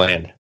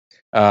Disneyland.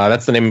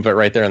 That's the name of it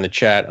right there in the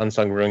chat,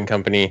 Unsung Brewing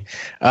Company.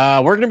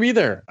 We're going to be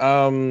there.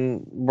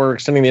 We're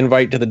extending the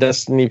invite to the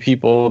Destiny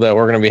people that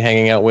we're going to be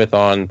hanging out with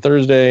on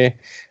Thursday.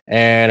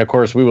 And of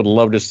course, we would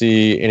love to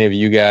see any of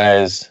you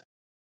guys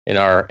in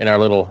our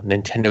little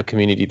Nintendo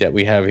community that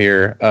we have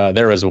here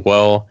there as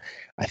well.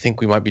 I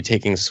think we might be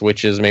taking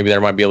Switches. Maybe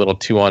there might be a little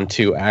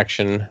 2-on-2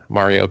 action,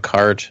 Mario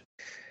Kart.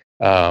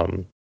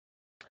 But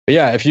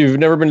yeah, if you've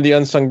never been to the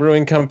Unsung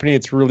Brewing Company,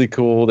 it's really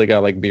cool. They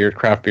got like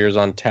craft beers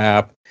on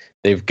tap.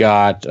 They've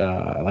got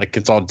like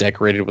it's all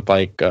decorated with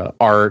like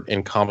art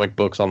and comic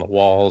books on the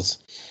walls.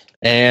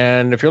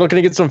 And if you're looking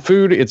to get some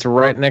food, it's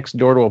right next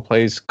door to a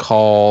place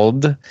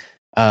called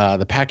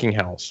the Packing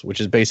House, which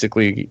is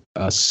basically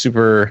a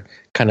super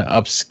kind of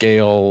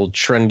upscale,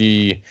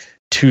 trendy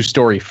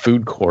 2-story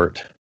food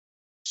court.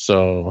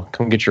 So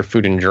come get your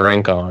food and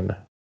drink on.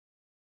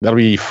 That'll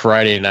be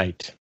Friday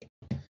night.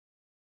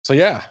 So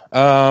yeah.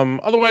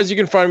 Otherwise, you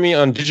can find me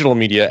on digital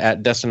media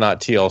at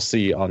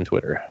DestinautTLC on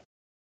Twitter.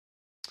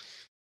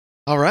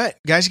 All right,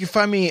 guys, you can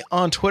find me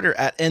on Twitter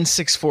at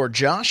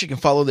N64Josh. You can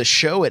follow the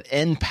show at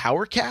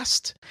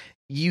NPowercast.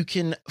 You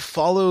can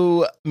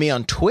follow me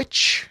on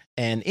Twitch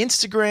and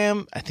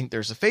Instagram. I think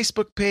there's a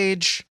Facebook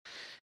page.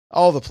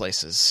 All the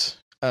places.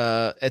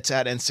 It's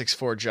at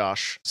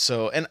N64Josh.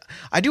 So, and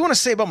I do want to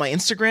say about my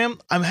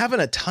Instagram, I'm having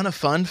a ton of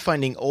fun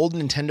finding old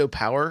Nintendo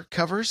Power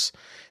covers,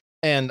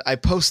 and I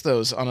post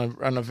those on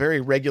a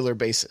very regular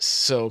basis.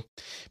 So,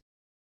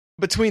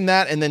 between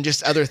that and then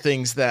just other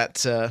things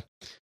that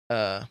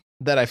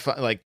I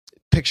find, like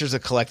pictures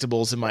of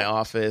collectibles in my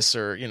office,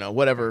 or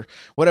whatever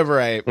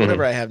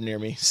I have near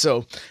me.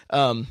 So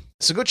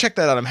so go check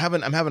that out. I'm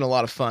having a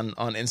lot of fun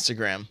on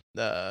Instagram.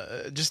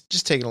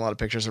 Just taking a lot of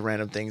pictures of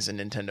random things and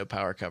Nintendo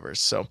Power covers.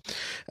 So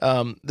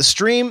the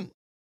stream,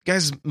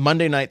 guys,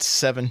 Monday nights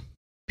 7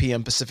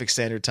 p.m. Pacific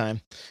Standard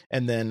Time,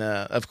 and then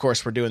of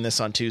course we're doing this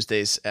on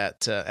Tuesdays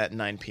at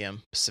 9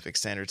 p.m. Pacific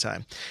Standard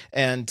Time.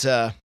 And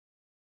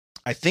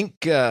I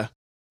think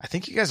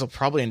you guys will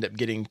probably end up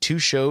getting 2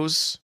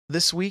 shows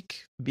this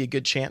week. Be a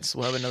good chance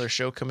we'll have another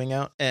show coming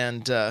out,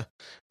 and I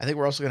think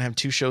we're also going to have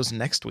 2 shows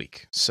next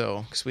week.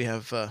 So because we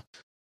have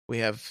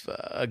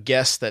a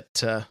guest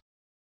that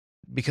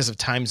because of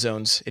time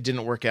zones it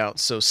didn't work out.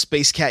 So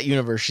Space Cat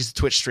Universe, she's a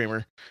Twitch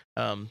streamer.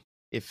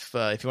 if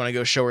you want to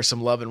go show her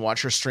some love and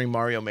watch her stream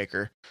Mario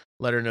Maker,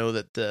 let her know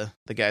that the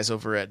guys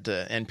over at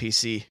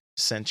NPC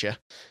sent you,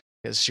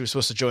 because she was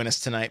supposed to join us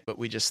tonight, but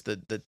we just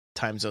the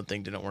time zone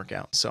thing didn't work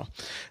out. So,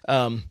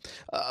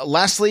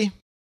 lastly,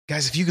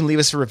 guys, if you can leave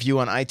us a review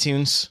on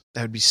iTunes,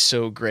 that would be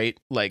so great.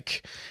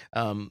 Like,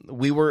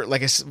 we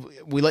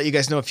let you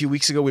guys know a few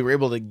weeks ago, we were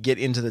able to get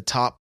into the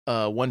top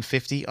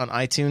 150 on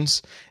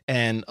iTunes,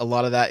 and a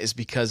lot of that is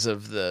because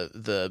of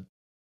the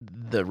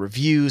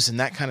reviews and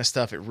that kind of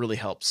stuff. It really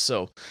helps.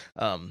 So,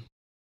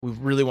 we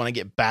really want to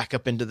get back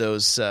up into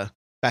those.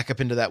 Back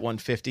up into that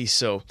 150.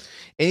 So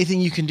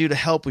anything you can do to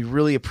help, we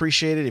really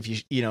appreciate it. If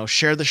you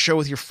share the show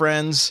with your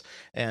friends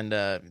and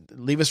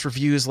leave us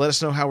reviews, let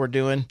us know how we're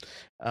doing.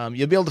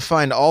 You'll be able to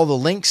find all the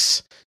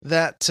links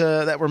that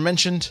were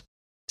mentioned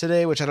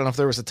today, which I don't know if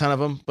there was a ton of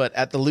them, but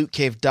at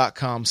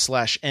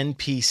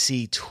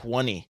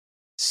thelootcave.com/NPC20.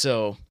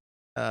 So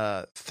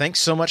thanks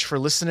so much for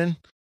listening.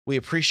 We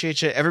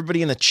appreciate you.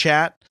 Everybody in the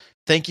chat,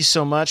 thank you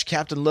so much.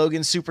 Captain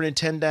Logan, Super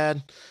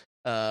Nintendad,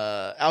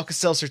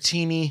 Alka-Seltzer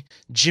Teeny,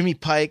 Jimmy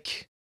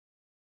Pike,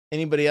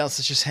 anybody else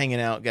that's just hanging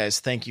out,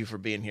 guys, thank you for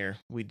being here.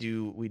 We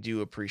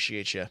do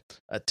appreciate you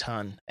a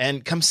ton.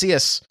 And come see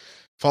us.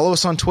 Follow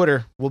us on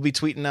Twitter. We'll be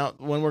tweeting out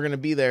when we're going to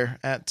be there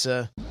at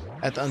the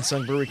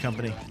Unsung Brewery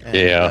Company.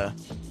 And,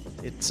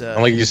 it's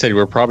like you said,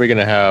 we're probably going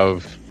to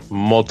have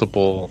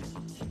multiple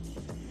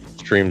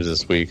streams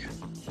this week.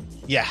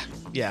 Yeah,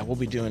 we'll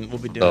be doing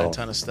a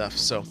ton of stuff.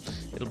 So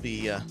it'll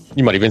be.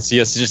 You might even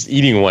see us just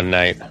eating one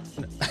night.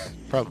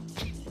 Probably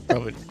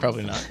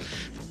not.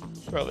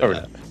 Probably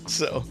not.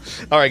 So,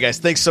 all right, guys,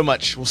 thanks so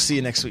much. We'll see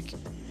you next week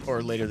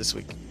or later this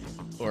week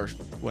or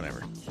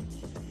whenever.